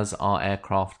button. As our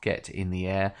aircraft get in the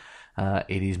air,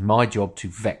 it is my job to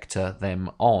vector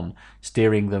them on,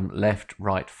 steering them left,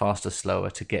 right, faster, slower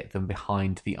to get them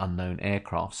behind the unknown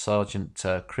aircraft. Sergeant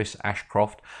Chris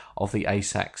Ashcroft of the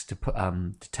ASAC's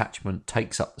detachment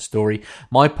takes up the story.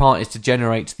 My part is to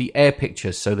generate the air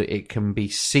pictures so that it can be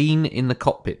seen in the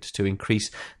cockpit to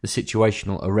increase the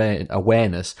situational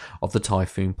awareness of the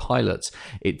Typhoon pilots.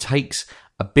 It takes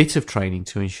a bit of training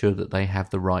to ensure that they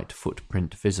have the right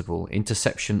footprint visible.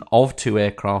 Interception of two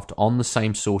aircraft on the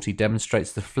same sortie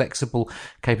demonstrates the flexible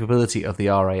capability of the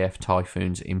RAF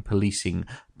Typhoons in policing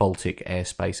Baltic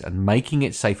airspace and making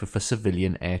it safer for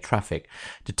civilian air traffic.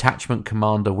 Detachment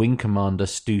Commander, Wing Commander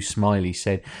Stu Smiley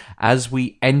said, as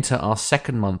we enter our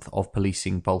second month of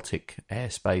policing Baltic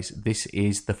airspace, this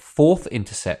is the fourth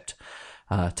intercept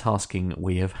tasking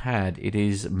we have had. It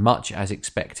is much as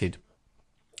expected.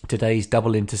 Today's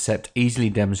double intercept easily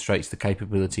demonstrates the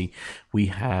capability we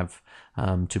have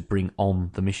to bring on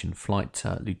the mission. Flight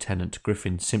Lieutenant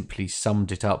Griffin simply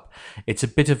summed it up. It's a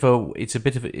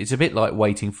bit like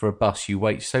waiting for a bus. You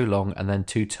wait so long and then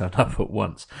two turn up at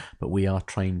once. But we are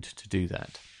trained to do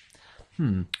that.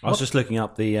 I was just looking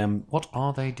up the. What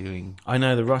are they doing? I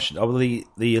know the Russian.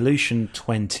 The Illusion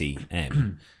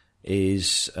 20M.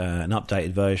 Is an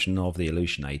updated version of the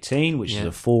Illusion 18, which is a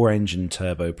 4-engine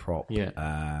turboprop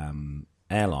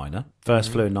airliner.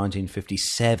 First flew in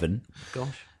 1957.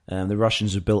 Gosh. The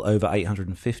Russians have built over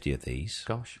 850 of these.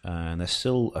 Gosh. And there's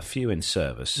still a few in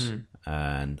service.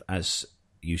 And as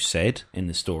you said in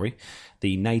the story,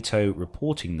 the NATO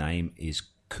reporting name is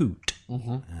Coot,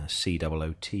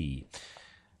 C-O-O-T.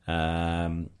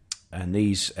 And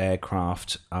these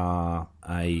aircraft are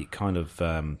a kind of...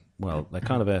 they're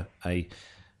kind of a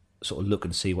sort of look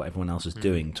and see what everyone else is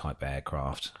doing type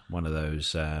aircraft. One of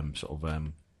those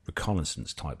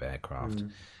reconnaissance type aircraft.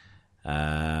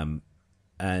 And,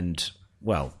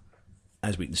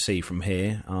 as we can see from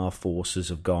here, our forces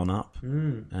have gone up,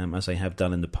 as they have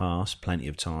done in the past, plenty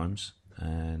of times.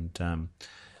 And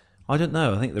I don't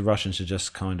know. I think the Russians are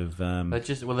just kind of...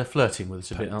 they're flirting with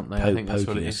us a bit, aren't they? I think that's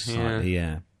what it is. Slightly,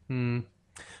 yeah.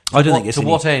 I don't think to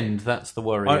what end? That's the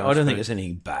worry. I don't think there's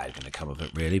anything bad going to come of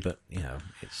it, really. But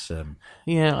it's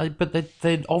but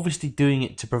they're obviously doing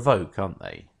it to provoke, aren't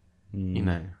they?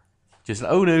 Just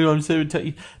like, oh no, I'm so.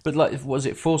 But like, was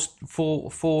it four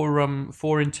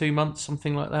in 2 months,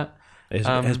 something like that? It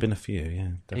has been a few,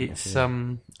 yeah. It's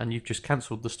and you've just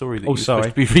cancelled the story that you're supposed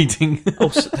to be reading.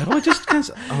 Have I just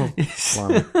cancelled?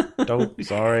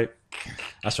 Sorry.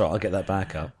 That's right. I'll get that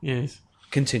back up. Yes.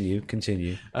 Continue.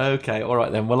 Okay, all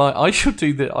right then. Well, I shall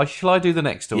do the. Shall I do the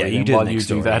next story? Yeah, you do. While you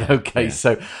do that, okay. Yeah.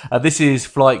 So this is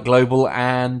Flight Global,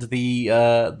 and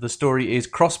the story is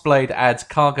Crossblade adds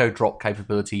cargo drop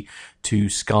capability to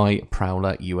Sky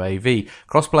Prowler UAV.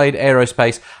 Crossblade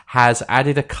Aerospace has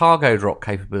added a cargo drop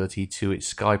capability to its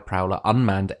Sky Prowler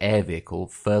unmanned air vehicle,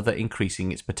 further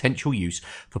increasing its potential use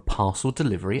for parcel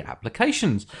delivery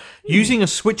applications. Using a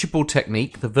switchable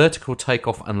technique, the vertical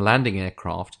takeoff and landing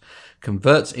aircraft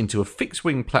converts into a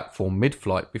fixed-wing platform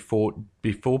mid-flight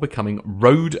before becoming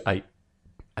road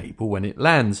able when it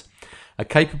lands. A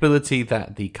capability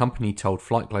that the company told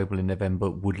Flight Global in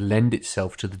November would lend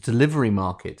itself to the delivery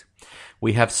market.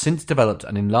 We have since developed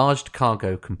an enlarged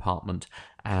cargo compartment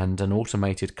and an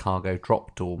automated cargo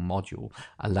drop door module,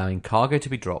 allowing cargo to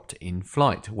be dropped in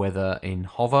flight, whether in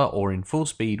hover or in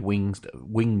full-speed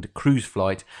winged cruise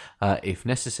flight, if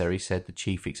necessary, said the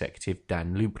chief executive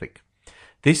Dan Lubrick.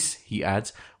 This, he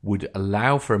adds, would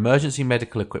allow for emergency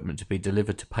medical equipment to be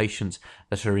delivered to patients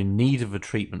that are in need of a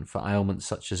treatment for ailments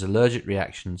such as allergic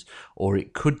reactions, or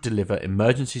it could deliver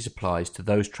emergency supplies to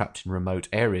those trapped in remote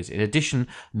areas. In addition,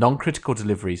 non-critical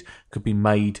deliveries could be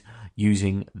made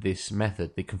using this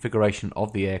method. The configuration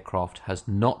of the aircraft has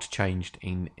not changed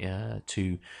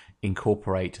to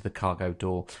incorporate the cargo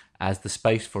door, as the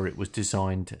space for it was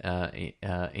designed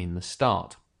in the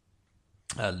start.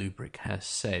 Lubrick has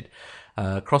said.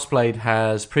 Crossblade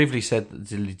has previously said that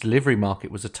the delivery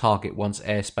market was a target once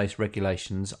airspace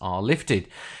regulations are lifted.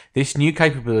 This new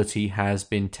capability has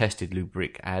been tested,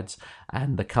 Lubrick adds,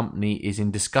 and the company is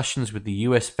in discussions with the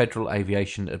US Federal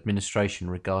Aviation Administration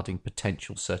regarding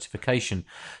potential certification.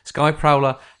 Sky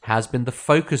Prowler has been the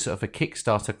focus of a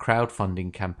Kickstarter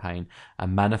crowdfunding campaign,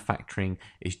 and manufacturing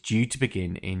is due to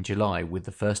begin in July, with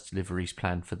the first deliveries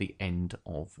planned for the end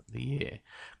of the year.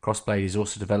 Crossblade is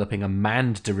also developing a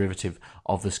manned derivative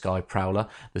of the Sky Prowler,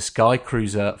 the Sky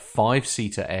Cruiser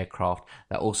 5-seater aircraft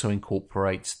that also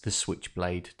incorporates the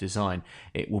Switchblade design.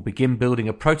 It will begin building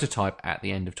a prototype at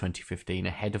the end of 2015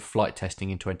 ahead of flight testing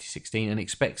in 2016 and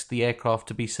expects the aircraft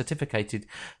to be certificated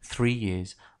 3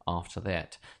 years after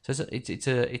that. So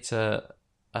it's an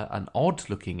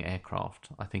odd-looking aircraft,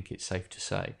 I think it's safe to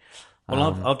say.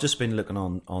 Well, I've just been looking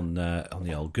on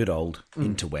the good old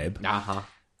interweb. Uh-huh.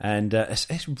 And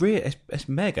it's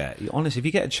mega. Honestly, if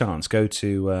you get a chance, go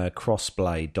to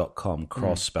crossblade.com,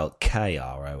 cross spelled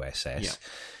KROSS,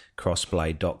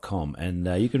 crossblade.com,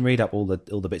 and you can read up all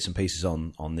the bits and pieces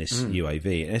on this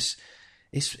UAV. And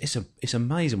it's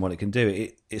amazing what it can do.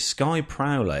 Sky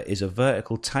Prowler is a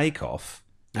vertical takeoff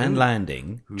and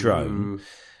landing drone.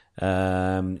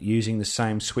 Using the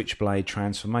same Switchblade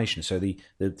transformation, so the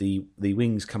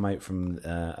wings come out from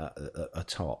a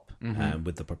top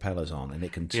with the propellers on, and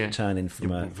it can turn in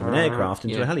from an aircraft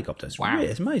into a helicopter.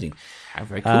 It's amazing. How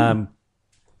very cool.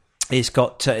 It's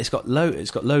got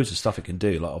loads of stuff it can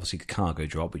do, like obviously the cargo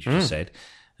drop, which you just said.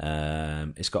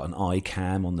 It's got an eye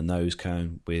cam on the nose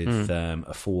cone with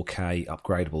a 4K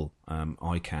upgradable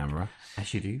eye camera.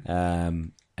 As you do.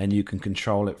 And you can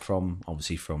control it from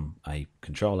a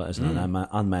controller as an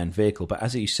unmanned vehicle. But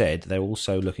as you said, they're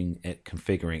also looking at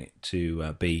configuring it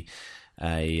to be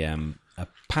a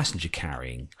passenger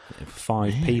carrying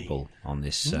 5 people on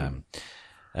this.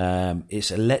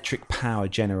 It's electric power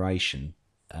generation.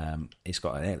 It's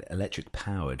got an electric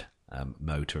powered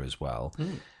motor as well,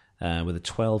 with a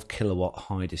 12 kilowatt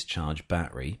high discharge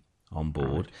battery on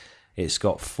board. Right. It's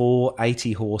got 4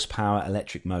 80 horsepower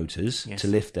electric motors to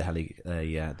lift the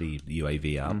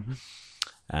UAV up.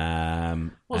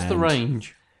 What's the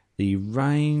range? The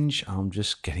range, I'm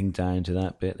just getting down to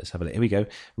that bit. Let's have a look. Here we go.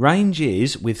 Range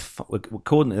is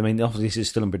according. I mean, obviously this is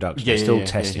still in production. They're still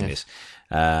testing this,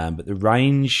 but the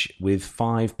range with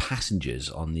 5 passengers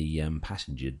on the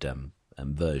passengered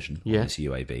version of this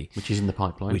UAV, which is in the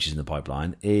pipeline,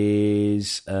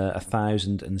 is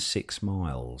 1,006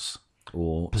 miles.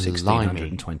 Or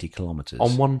 1,620 kilometres.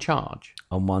 On one charge?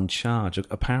 On one charge,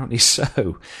 apparently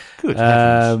so. Good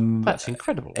heavens. That's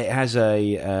incredible. It has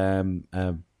a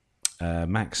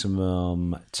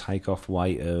maximum takeoff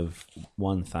weight of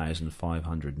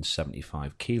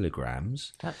 1,575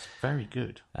 kilograms. That's very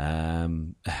good.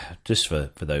 Just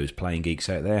for those plane geeks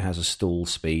out there, has a stall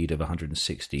speed of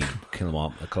 160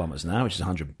 kilometres an hour, which is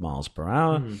 100 miles per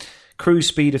hour. Cruise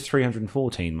speed of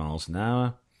 314 miles an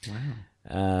hour. Wow.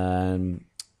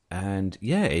 And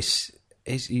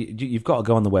you've got to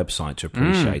go on the website to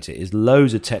appreciate it. There's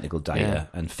loads of technical data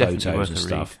and photos and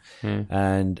stuff,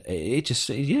 and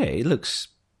it looks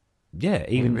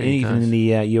even really in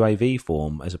the UAV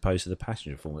form as opposed to the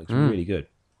passenger form, it looks really good.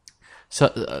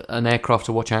 So an aircraft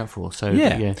to watch out for. So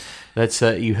that's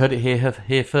you heard it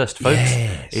here first, folks.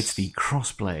 Yes. It's the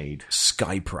Crossblade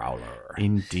Sky Prowler,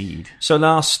 indeed. So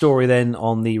last story then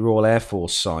on the Royal Air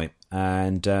Force site.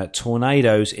 And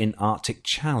tornadoes in Arctic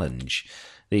challenge.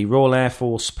 The Royal Air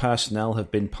Force personnel have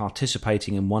been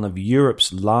participating in one of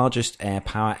Europe's largest air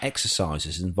power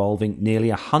exercises involving nearly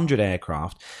 100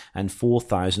 aircraft and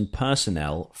 4,000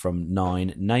 personnel from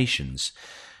 9 nations.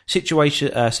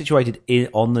 Situated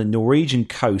on the Norwegian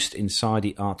coast inside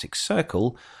the Arctic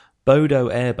Circle, Bodo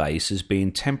Air Base has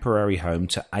been temporary home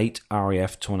to 8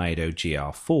 RAF Tornado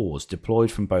GR4s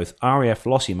deployed from both RAF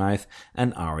Lossiemouth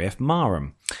and RAF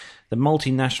Marham. The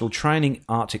Multinational Training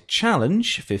Arctic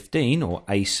Challenge 15, or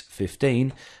ACE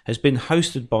 15, has been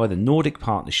hosted by the Nordic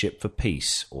Partnership for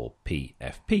Peace, or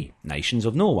PFP, nations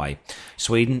of Norway,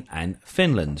 Sweden and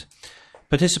Finland.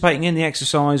 Participating in the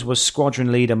exercise was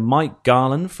Squadron Leader Mike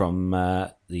Garland from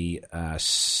the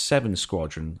 7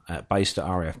 Squadron based at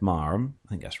RAF Marham. I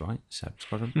think that's right, 7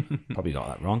 Squadron. Probably got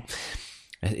that wrong.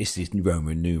 It's these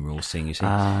Roman numerals thing, you see.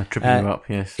 Tripping you up,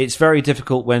 yes. It's very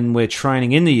difficult when we're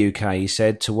training in the UK, he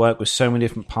said, to work with so many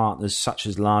different partners, such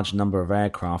as large number of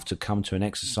aircraft, to come to an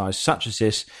exercise such as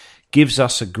this gives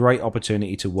us a great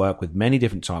opportunity to work with many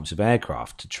different types of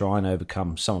aircraft to try and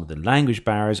overcome some of the language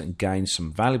barriers and gain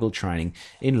some valuable training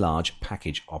in large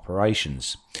package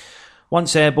operations.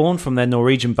 Once airborne from their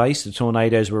Norwegian base, the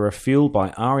Tornadoes were refueled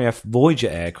by RAF Voyager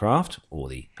aircraft, or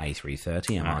the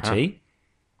A330 MRT,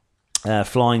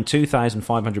 flying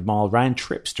 2,500-mile round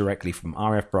trips directly from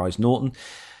RAF Bryce Norton.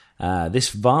 This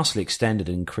vastly extended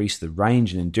and increased the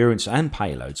range and endurance and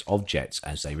payloads of jets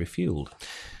as they refueled.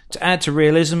 To add to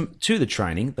realism to the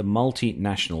training, the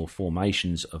multinational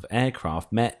formations of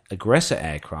aircraft met aggressor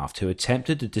aircraft who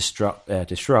attempted to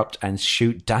disrupt and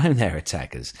shoot down their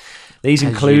attackers. These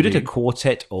included a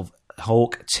quartet of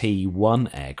Hawk T-1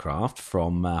 aircraft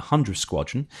from 100th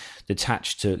Squadron,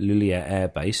 detached to Luleå Air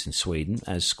Base in Sweden,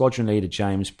 as Squadron Leader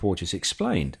James Porteous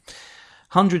explained.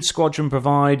 100th Squadron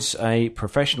provides a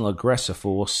professional aggressor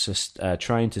force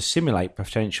trained to simulate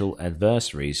potential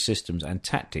adversaries, systems and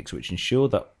tactics which ensure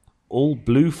that all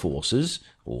blue forces,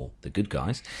 or the good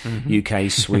guys, UK,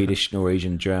 Swedish,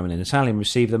 Norwegian, German and Italian,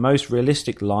 receive the most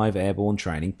realistic live airborne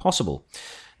training possible.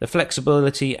 The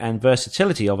flexibility and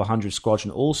versatility of 100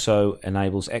 Squadron also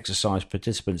enables exercise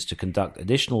participants to conduct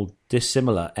additional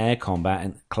dissimilar air combat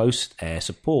and close air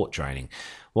support training,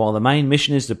 while the main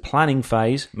mission is the planning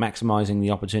phase, maximising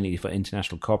the opportunity for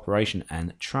international cooperation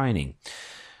and training.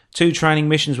 2 training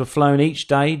missions were flown each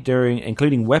day,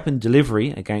 including weapon delivery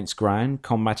against ground,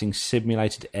 combating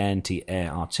simulated anti-air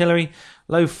artillery,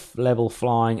 low-level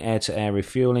flying, air-to-air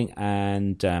refuelling,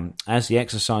 and as the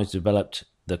exercise developed,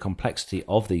 the complexity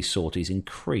of these sorties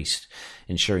increased,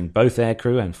 ensuring both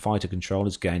aircrew and fighter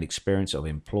controllers gained experience of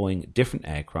employing different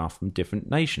aircraft from different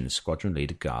nations, Squadron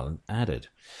Leader Garland added.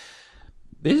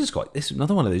 This is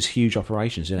another one of those huge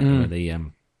operations, isn't it? Where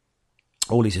the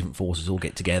all these different forces all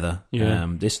get together. Yeah.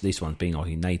 This one's being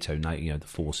obviously NATO, the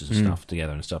forces and stuff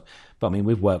together and stuff. But I mean,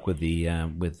 we've worked with the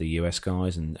US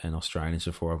guys and Australians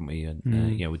before, haven't we?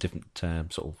 And with different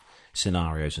sort of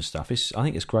scenarios and stuff. I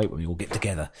think it's great when we all get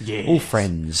together. Yes. All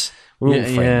friends. We're all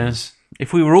friends. Yeah.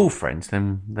 If we were all friends,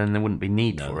 then there wouldn't be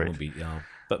need for it.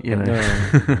 But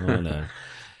no.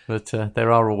 But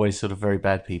there are always sort of very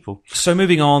bad people. So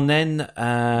moving on then,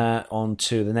 on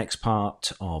to the next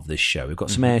part of this show. We've got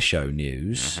some air show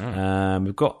news.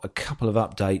 We've got a couple of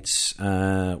updates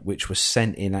which were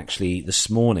sent in actually this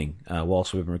morning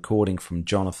whilst we've been recording from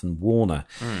Jonathan Warner.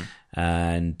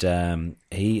 And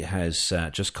he has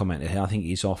just commented, I think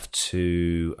he's off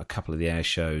to a couple of the air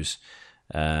shows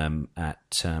in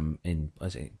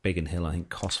Biggin Hill, I think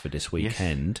Cosford this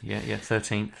weekend. Yes. Yeah,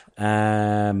 13th.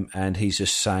 And he's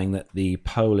just saying that the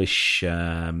Polish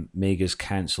MiGs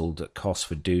cancelled at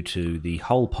Cosford due to the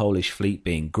whole Polish fleet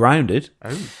being grounded.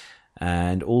 Oh.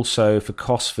 And also for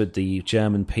Cosford, the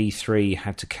German P3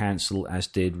 had to cancel, as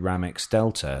did Ramex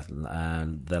Delta,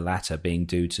 the latter being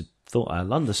due to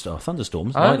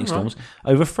thunderstorms, lightning storms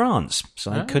over France. So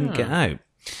they couldn't get out.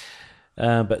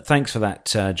 But thanks for that,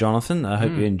 Jonathan. I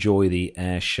hope you enjoy the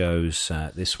air shows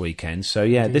this weekend. So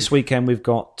yeah, this weekend we've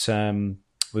got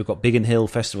Biggin Hill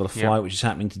Festival of Flight, which is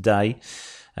happening today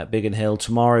at Biggin Hill.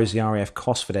 Tomorrow's the RAF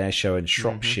Cosford Air Show in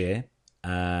Shropshire,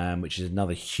 which is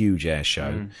another huge air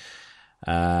show.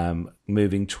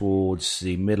 Moving towards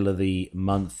the middle of the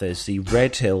month, there's the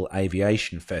Red Hill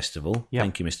Aviation Festival. Yep.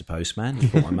 Thank you, Mr. Postman. You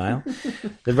brought my mail.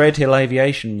 The Red Hill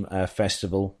Aviation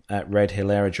Festival at Red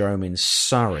Hill Aerodrome in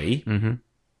Surrey.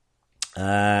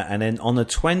 And then on the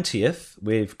 20th,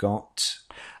 we've got...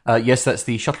 yes, that's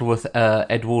the Shuttleworth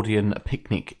Edwardian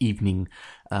Picnic Evening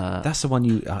That's the one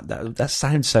you. That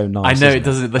sounds so nice. I know doesn't it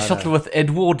doesn't. The Shuttleworth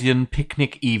Edwardian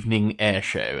Picnic Evening Air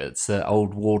Show. It's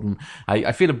Old Warden.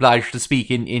 I feel obliged to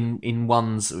speak in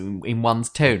one's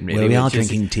tone. Really, Well, we are which is-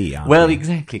 drinking tea, aren't Well, we?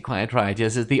 exactly, quite right.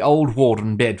 Yes, it's the Old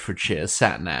Warden, Bedfordshire,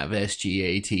 Satnav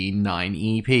SG18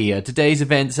 9EP. Today's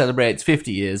event celebrates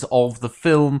 50 years of the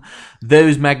film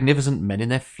Those Magnificent Men in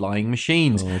Their Flying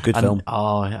Machines. Oh, good film.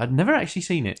 Oh, I've never actually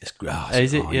seen it.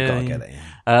 Is it? You gotta get it.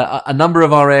 Yeah. A number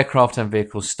of our aircraft and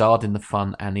vehicles starred in the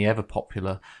fun and the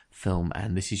ever-popular film,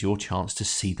 and this is your chance to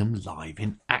see them live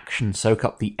in action. Soak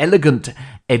up the elegant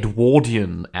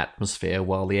Edwardian atmosphere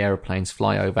while the aeroplanes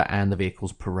fly over and the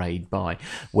vehicles parade by.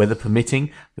 Weather permitting,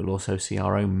 you'll also see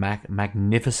our own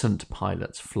magnificent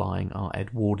pilots flying our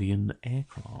Edwardian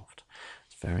aircraft.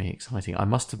 It's very exciting. I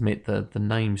must admit that the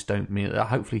names don't mean...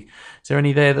 Hopefully, is there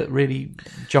any there that really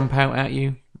jump out at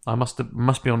you? I must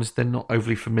be honest, they're not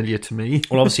overly familiar to me.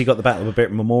 Well, obviously you got the Battle of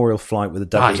Britain Memorial flight with the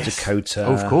Douglas yes. Dakota.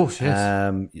 Oh, of course,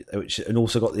 yes. And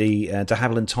also got the de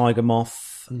Havilland Tiger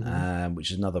Moth,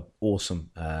 which is another awesome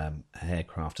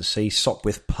aircraft to see.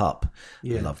 Sopwith Pup.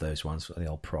 I love those ones, the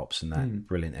old props and that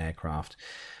brilliant aircraft.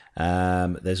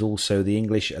 There's also the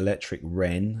English Electric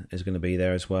Wren is going to be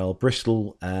there as well.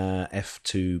 Bristol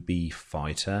F2B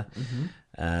fighter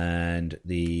and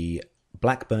the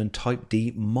Blackburn Type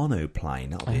D monoplane.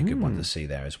 That'll be a good one to see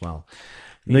there as well.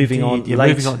 Moving on. Yeah,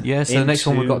 moving on. Yeah, so the next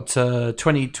one we've got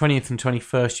 20th and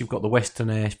 21st. You've got the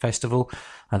Western Air Festival.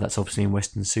 That's obviously in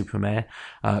Weston-super-Mare.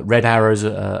 Red Arrows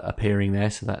are appearing there,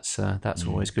 so that's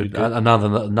always good.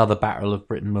 Another Battle of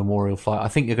Britain Memorial flight. I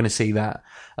think you're going to see that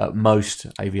at most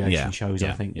aviation shows.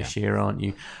 I think this year, aren't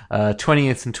you?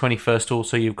 20th and 21st.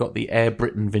 Also, you've got the Air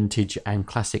Britain Vintage and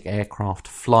Classic Aircraft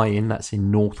Fly-In. That's in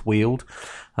North Weald.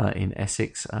 In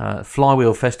Essex.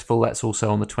 Flywheel Festival, that's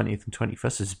also on the 20th and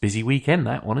 21st. It's a busy weekend,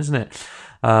 that one, isn't it?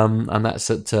 And that's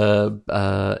at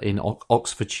in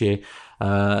Oxfordshire.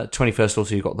 21st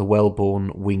also you've got the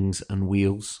Wellborn Wings and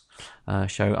Wheels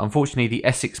show. Unfortunately, the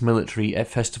Essex Military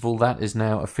Festival, that is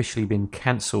now officially been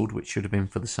cancelled, which should have been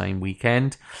for the same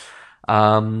weekend.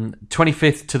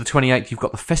 25th to the 28th, you've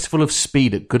got the Festival of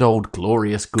Speed at good old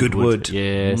glorious Goodwood.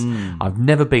 Yes, I've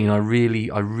never been. I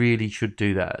really should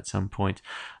do that at some point.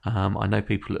 I know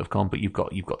people that have gone, but you've got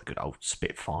the good old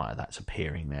Spitfire that's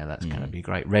appearing there. That's going to be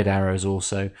great. Red Arrows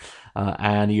also,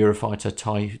 and the Eurofighter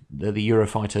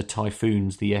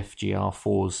Typhoons, the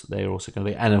FGR4s. They're also going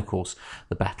to be, and of course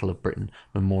the Battle of Britain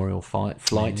Memorial Flight.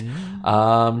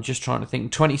 Just trying to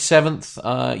think.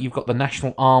 27th, you've got the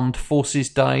National Armed Forces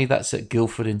Day. That's at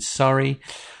Guildford in Surrey.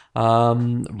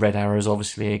 Red Arrows,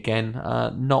 obviously, again.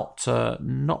 Not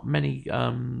many.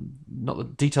 Not the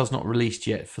details not released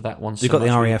yet for that one. You've got the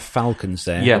RAF Falcons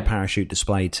there, Yeah. the parachute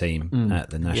display team at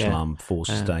the National Armed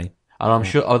Forces Day. And I'm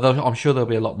sure there'll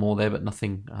be a lot more there, but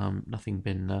nothing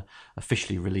been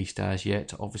officially released as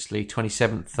yet. Obviously,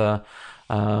 27th.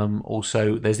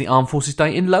 Also, there's the Armed Forces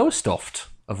Day in Lowestoft,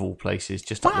 of all places,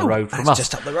 just up the road from us.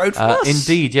 Just up the road from us.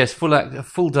 Indeed, yes.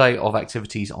 Full day of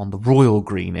activities on the Royal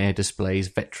Green, air displays,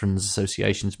 veterans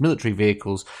associations, military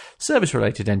vehicles,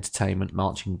 service-related entertainment,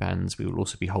 marching bands. We will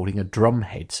also be holding a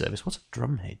drumhead service. What's a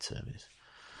drumhead service?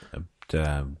 I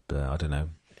don't know.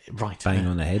 Right. Bang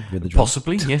on the head with the drum.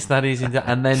 Possibly, yes, that is.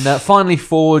 And then finally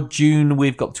for June,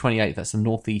 we've got the 28th. That's the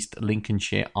North East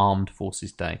Lincolnshire Armed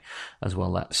Forces Day as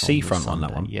well. That's Seafront on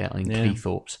that one. Yeah, in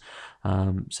Cleethorpes.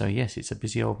 So yes, it's a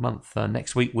busy old month.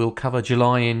 Next week we'll cover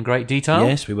July in great detail.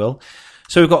 Yes, we will.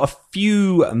 So we've got a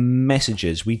few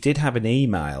messages. We did have an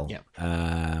email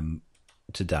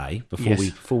today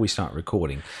before we start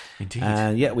recording. Indeed.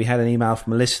 And we had an email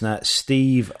from a listener,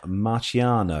 Steve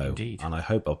Marciano. Indeed. And I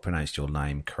hope I've pronounced your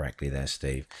name correctly there,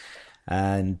 Steve.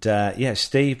 And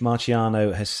Steve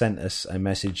Marciano has sent us a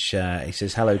message. He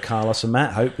says, "Hello, Carlos and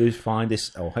Matt. Hope this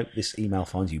email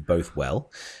finds you both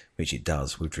well." Which it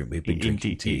does. We've been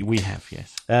drinking tea. We have,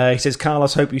 yes. He says,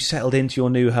 "Carlos, hope you settled into your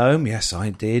new home." Yes,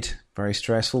 I did. Very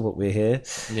stressful, but we're here.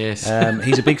 Yes.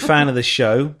 He's a big fan of the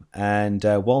show, and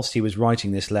whilst he was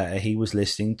writing this letter, he was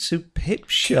listening to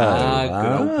Pip's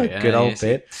show. Good old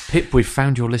Pip. Pip, we've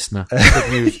found your listener.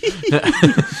 Good news.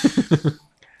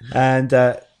 And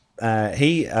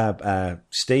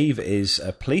Steve is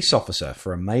a police officer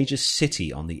for a major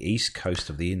city on the east coast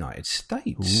of the United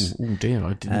States. Oh dear,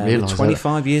 I didn't realise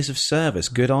 25 years of service.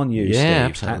 Good on you,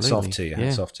 Yeah, Steve. absolutely.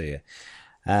 Hats off to you.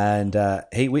 And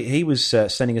he was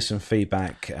sending us some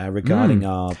feedback regarding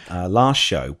our last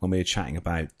show when we were chatting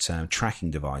about tracking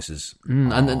devices.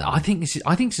 And I think this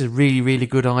is a really, really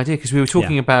good idea, because we were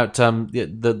talking about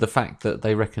the fact that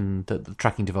they reckon that the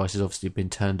tracking devices obviously have been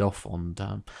turned off on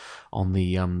the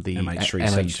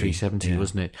MH370,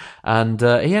 wasn't it? And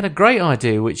he had a great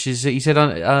idea, which is he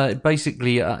said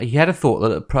basically he had a thought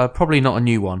that probably not a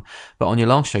new one, but on your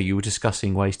last show you were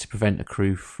discussing ways to prevent a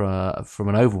crew from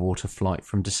an overwater flight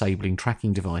from disabling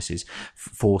tracking devices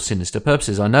for sinister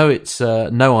purposes. I know it's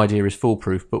no idea is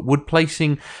foolproof, but would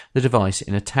placing the device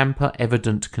in a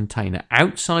tamper-evident container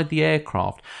outside the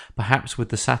aircraft, perhaps with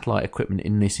the satellite equipment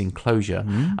in this enclosure,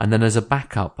 and then as a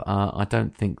backup, I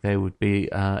don't think there would be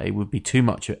it would be too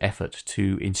much effort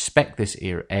to inspect this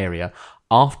area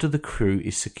after the crew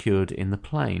is secured in the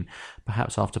plane,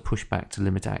 perhaps after pushback to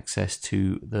limit access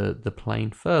to the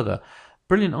plane further.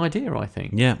 Brilliant idea, I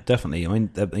think. Yeah, definitely. I mean,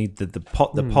 the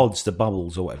pods, the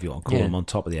bubbles, or whatever you want to call them, on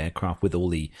top of the aircraft with all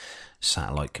the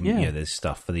satellite, there's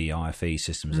stuff for the IFE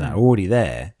systems that are already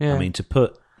there. Yeah. I mean, to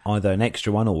put either an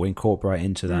extra one or incorporate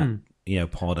into that,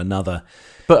 pod another.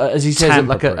 But as he says,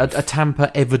 like a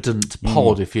tamper-evident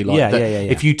pod, if you like. Yeah.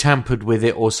 If you tampered with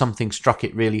it or something struck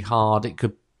it really hard, it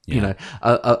could.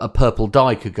 A purple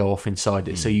dye could go off inside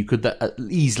it, so you could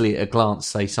easily at a glance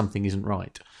say something isn't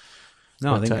right.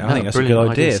 No, I think that's a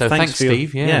good idea. So thanks,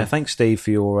 Steve. Thanks, Steve,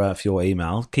 for your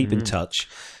email. Keep in touch,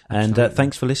 and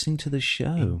thanks for listening to the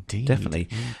show. Indeed, definitely.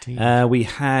 Indeed. We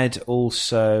had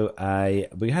also a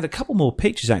couple more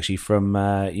pictures actually from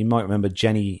you might remember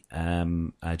Jenny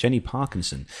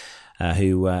Parkinson.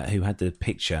 Who had the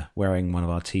picture wearing one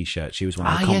of our T-shirts. She was one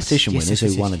of the competition winners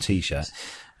who won a T-shirt.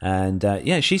 And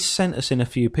she sent us in a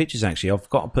few pictures, actually. I've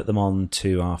got to put them on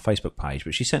to our Facebook page,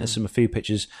 but she sent us a few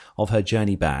pictures of her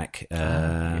journey back,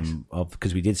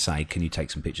 because we did say, can you take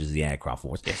some pictures of the aircraft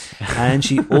for us? Yes. And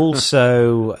she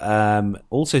also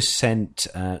sent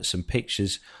some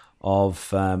pictures of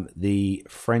the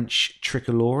French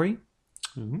tricolore.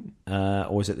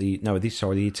 Or is it the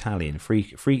Italian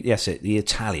the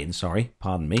Italian,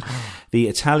 pardon me, the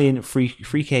Italian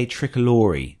Friche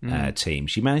Tricolore team.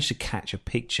 She managed to catch a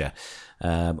picture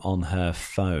on her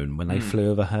phone when they flew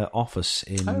over her office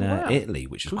in Italy,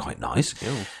 which was quite nice.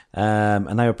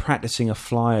 And they were practicing a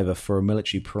flyover for a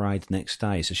military parade the next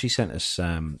day. So she sent us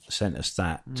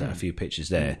that a few pictures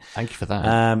there. Thank you for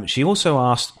that. She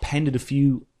also penned a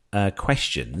few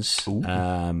questions,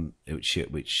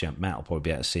 which Matt will probably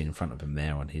be able to see in front of him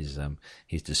there on his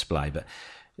display. But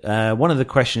one of the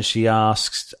questions she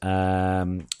asked,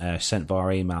 sent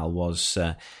via email, was,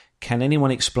 can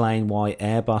anyone explain why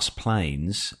Airbus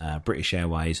planes, British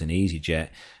Airways and EasyJet,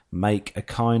 make a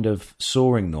kind of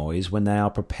soaring noise when they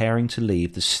are preparing to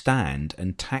leave the stand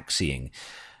and taxiing?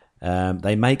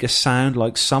 They make a sound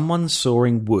like someone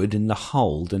sawing wood in the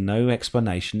hold, and no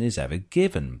explanation is ever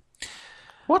given.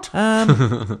 What?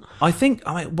 I think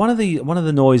one of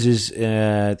the noises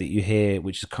that you hear,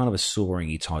 which is kind of a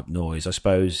sawing-y type noise, I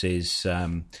suppose, is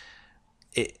one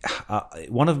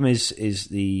of them is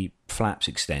the flaps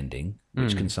extending,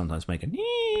 which can sometimes make a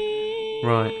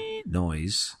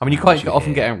noise. I mean, you quite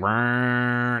often get a,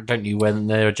 don't you, when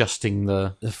they're adjusting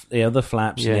the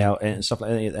flaps and stuff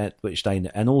like that, which they,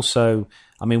 and also,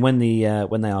 I mean, when they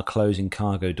are closing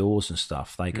cargo doors and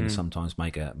stuff, they can sometimes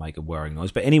make a whirring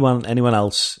noise. But anyone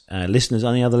else, listeners,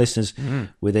 any other listeners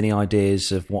with any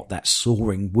ideas of what that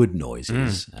sawing wood noise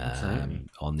is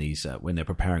on these when they're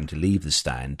preparing to leave the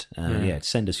stand,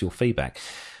 send us your feedback.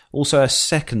 Also, a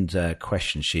second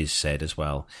question she's said as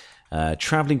well.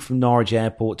 Travelling from Norwich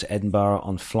Airport to Edinburgh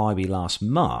on Flybe last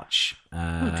March.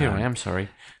 Oh dear, I am sorry.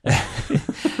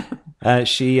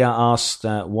 She asked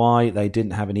why they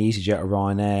didn't have an EasyJet or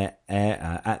Ryanair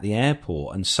at the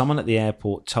airport, and someone at the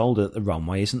airport told her that the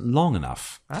runway isn't long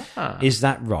enough. Is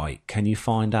that right? Can you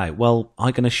find out? Well,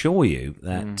 I can assure you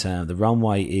that the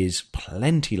runway is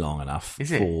plenty long enough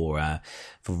for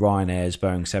Ryanair's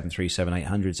Boeing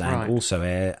 737-800s and also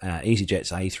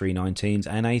EasyJet's A319s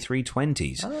and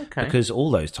A320s, because all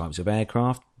those types of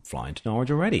aircraft flying to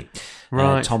Norwich already.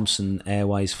 Thomson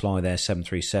Airways fly their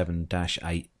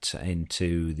 737-8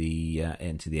 into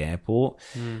the airport,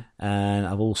 and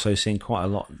I've also seen quite a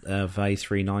lot of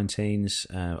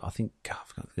A319s. I think I've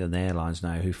forgot the airlines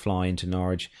now who fly into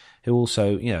Norwich, who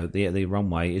also, the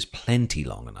runway is plenty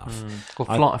long enough.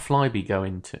 Flybe go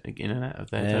in and out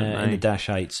of there, don't they? In the Dash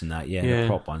 8s and that, the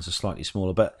prop ones are slightly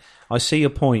smaller. But I see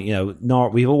your point.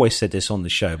 We've always said this on the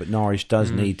show, but Norwich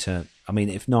does need to. I mean,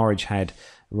 if Norwich had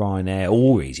Ryanair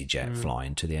or EasyJet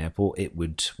flying to the airport, it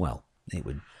would, it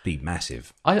would be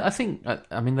massive. I think.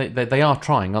 I mean, they are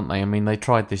trying, aren't they? I mean, they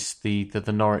tried this the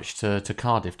Norwich to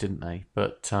Cardiff, didn't they?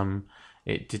 But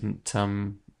it didn't.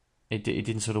 It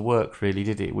didn't sort of work, really,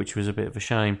 did it? Which was a bit of a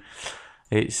shame.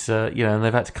 It's and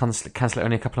they've had to cancel it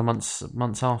only a couple of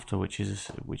months after, which is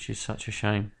such a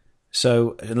shame.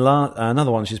 So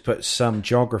another one, she's put some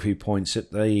geography points at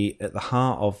the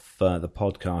heart of the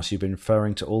podcast. You've been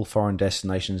referring to all foreign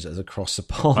destinations as across the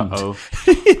pond.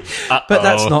 But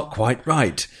that's not quite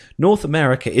right. North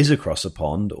America is across the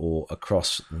pond, or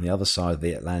across on the other side of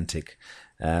the Atlantic.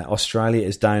 Australia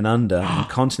is down under, and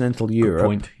continental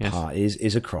Europe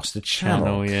is across the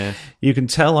channel. Yeah. You can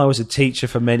tell I was a teacher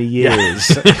for many years.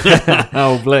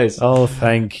 Oh, bless. Oh,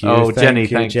 thank you. Oh,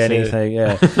 thanks, Jenny.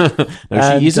 Yeah.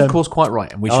 No, she is, of course, quite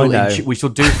right, and we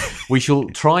shall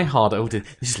try harder. Oh, this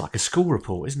is like a school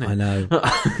report, isn't it? I know.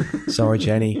 Sorry,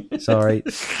 Jenny. Sorry.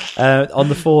 On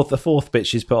the fourth bit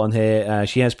she's put on here,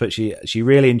 she has put she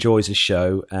really enjoys the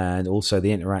show, and also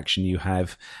the interaction you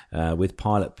have with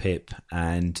Pilot Pip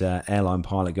and Airline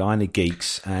Pilot Guy and the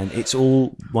geeks, and it's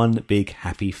all one big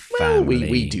happy family. Well,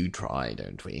 we do try,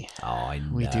 don't we? Oh, I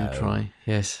know. We do try.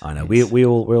 Yes, I know. We're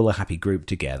all a happy group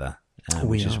together.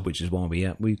 Which is why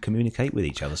we communicate with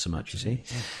each other so much, you see.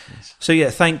 Yes. So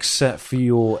yeah, thanks for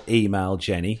your email,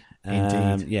 Jenny.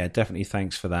 Indeed. Yeah, definitely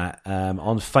thanks for that.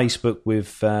 On Facebook, we've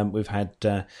had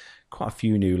quite a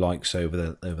few new likes over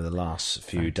the last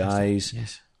few days.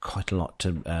 Yes. Quite a lot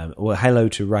to hello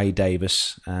to Ray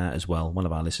Davis as well, one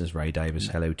of our listeners, Ray Davis.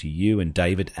 Hello to you and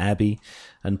David, Abby,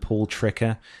 and Paul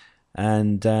Tricker.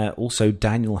 And also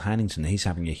Daniel Hannington, he's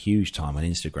having a huge time on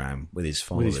Instagram with his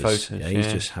followers. With his photos,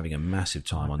 he's just having a massive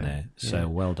time on there. So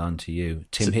well done to you.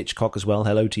 Tim Hitchcock as well.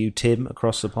 Hello to you, Tim,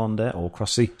 across the pond there, or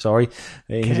across the, sorry,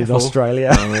 he's in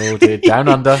Australia. Oh, dear. Down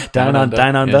under. Down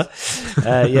under. Yes.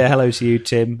 Hello to you,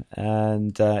 Tim.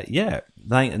 And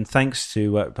thanks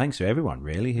to everyone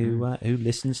really who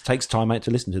listens, takes time out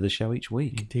to listen to the show each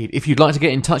week. Indeed. If you'd like to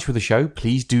get in touch with the show,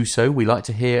 please do so. We like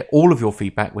to hear all of your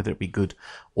feedback, whether it be good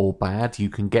or bad. You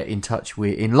can get in touch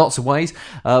in lots of ways.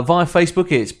 Via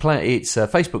Facebook, it's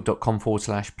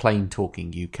facebook.com/Plane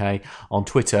Talking UK. On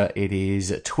Twitter, it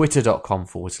is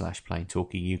twitter.com/Plane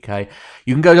Talking UK.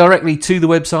 You can go directly to the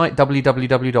website,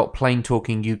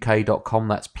 www.planetalkinguk.com.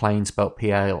 That's plane spelled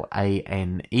Plane.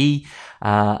 And you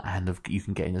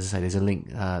can get in, as I say, there's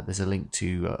a link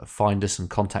to find us and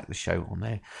contact the show on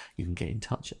there. You can get in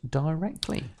touch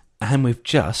directly. And we've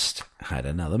just had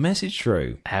another message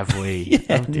through. Have we?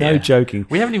 Yeah, no joking.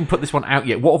 We haven't even put this one out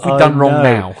yet. What have we done wrong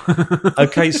now?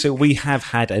 Okay, so we have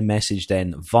had a message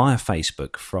then via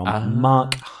Facebook from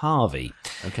Mark Harvey.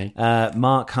 Okay.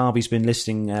 Mark Harvey's been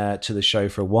listening to the show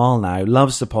for a while now,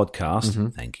 loves the podcast. Mm-hmm.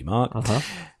 Thank you, Mark.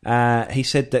 He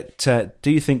said that, do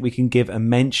you think we can give a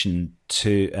mention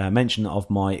of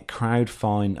my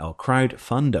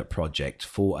crowdfunder project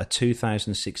for a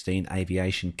 2016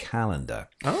 aviation calendar?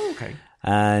 Oh, okay.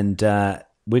 And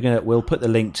we'll put the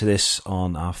link to this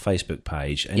on our Facebook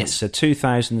page, and it's a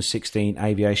 2016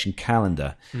 aviation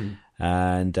calendar.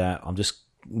 And I'm just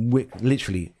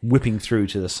literally whipping through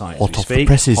to the site as we speak. Hot off the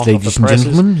presses, ladies and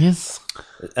gentlemen. Yes.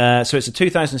 So it's a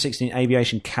 2016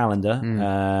 aviation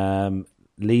calendar.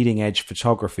 Leading edge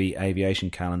photography aviation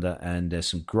calendar, and there's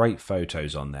some great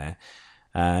photos on there.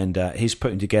 And he's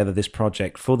putting together this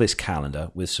project for this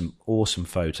calendar with some awesome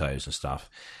photos and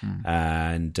stuff.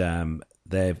 And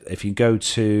if you go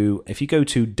to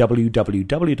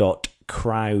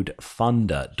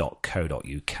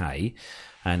www.crowdfunder.co.uk,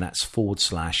 and that's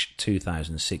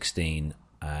 /2016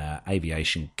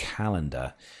 aviation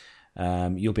calendar.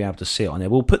 You'll be able to see it on there.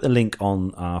 We'll put the link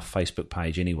on our Facebook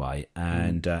page anyway,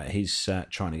 and he's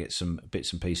trying to get some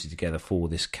bits and pieces together for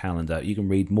this calendar. You can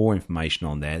read more information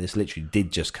on there. This literally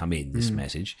did just come in, this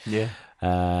message. Yeah.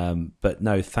 But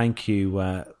no, thank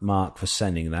you, Mark, for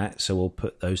sending that. So we'll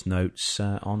put those notes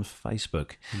on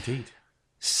Facebook. Indeed.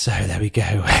 So there we go.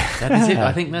 That is it.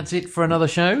 I think that's it for another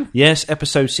show. Yes,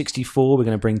 episode 64 we're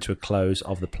going to bring to a close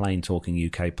of the Plane Talking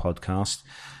UK podcast.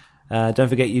 Don't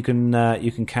forget, you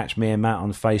can catch me and Matt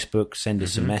on Facebook, send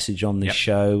us a message on this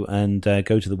show, and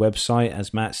go to the website,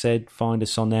 as Matt said, find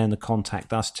us on there in the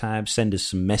Contact Us tab, send us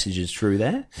some messages through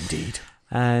there. Indeed.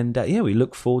 And we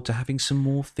look forward to having some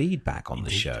more feedback on the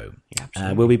show.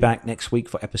 Yeah, we'll be back next week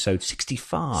for episode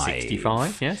 65.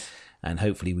 65, yes. And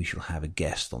hopefully we shall have a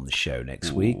guest on the show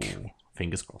next week.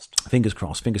 Fingers crossed. Fingers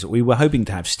crossed. We were hoping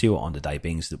to have Stuart on today,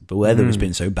 being the weather has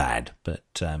been so bad. But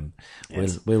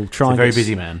we'll try. He's a very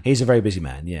busy man. He's a very busy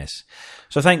man, yes.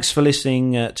 So thanks for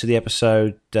listening to the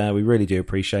episode. We really do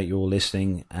appreciate you all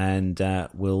listening. And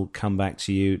we'll come back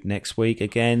to you next week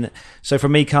again. So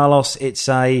from me, Carlos, it's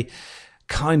a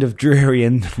kind of dreary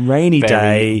and rainy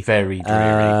day. Very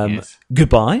dreary. Yes.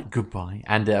 Goodbye. Goodbye.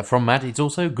 And from Matt, it's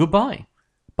also goodbye.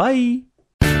 Bye.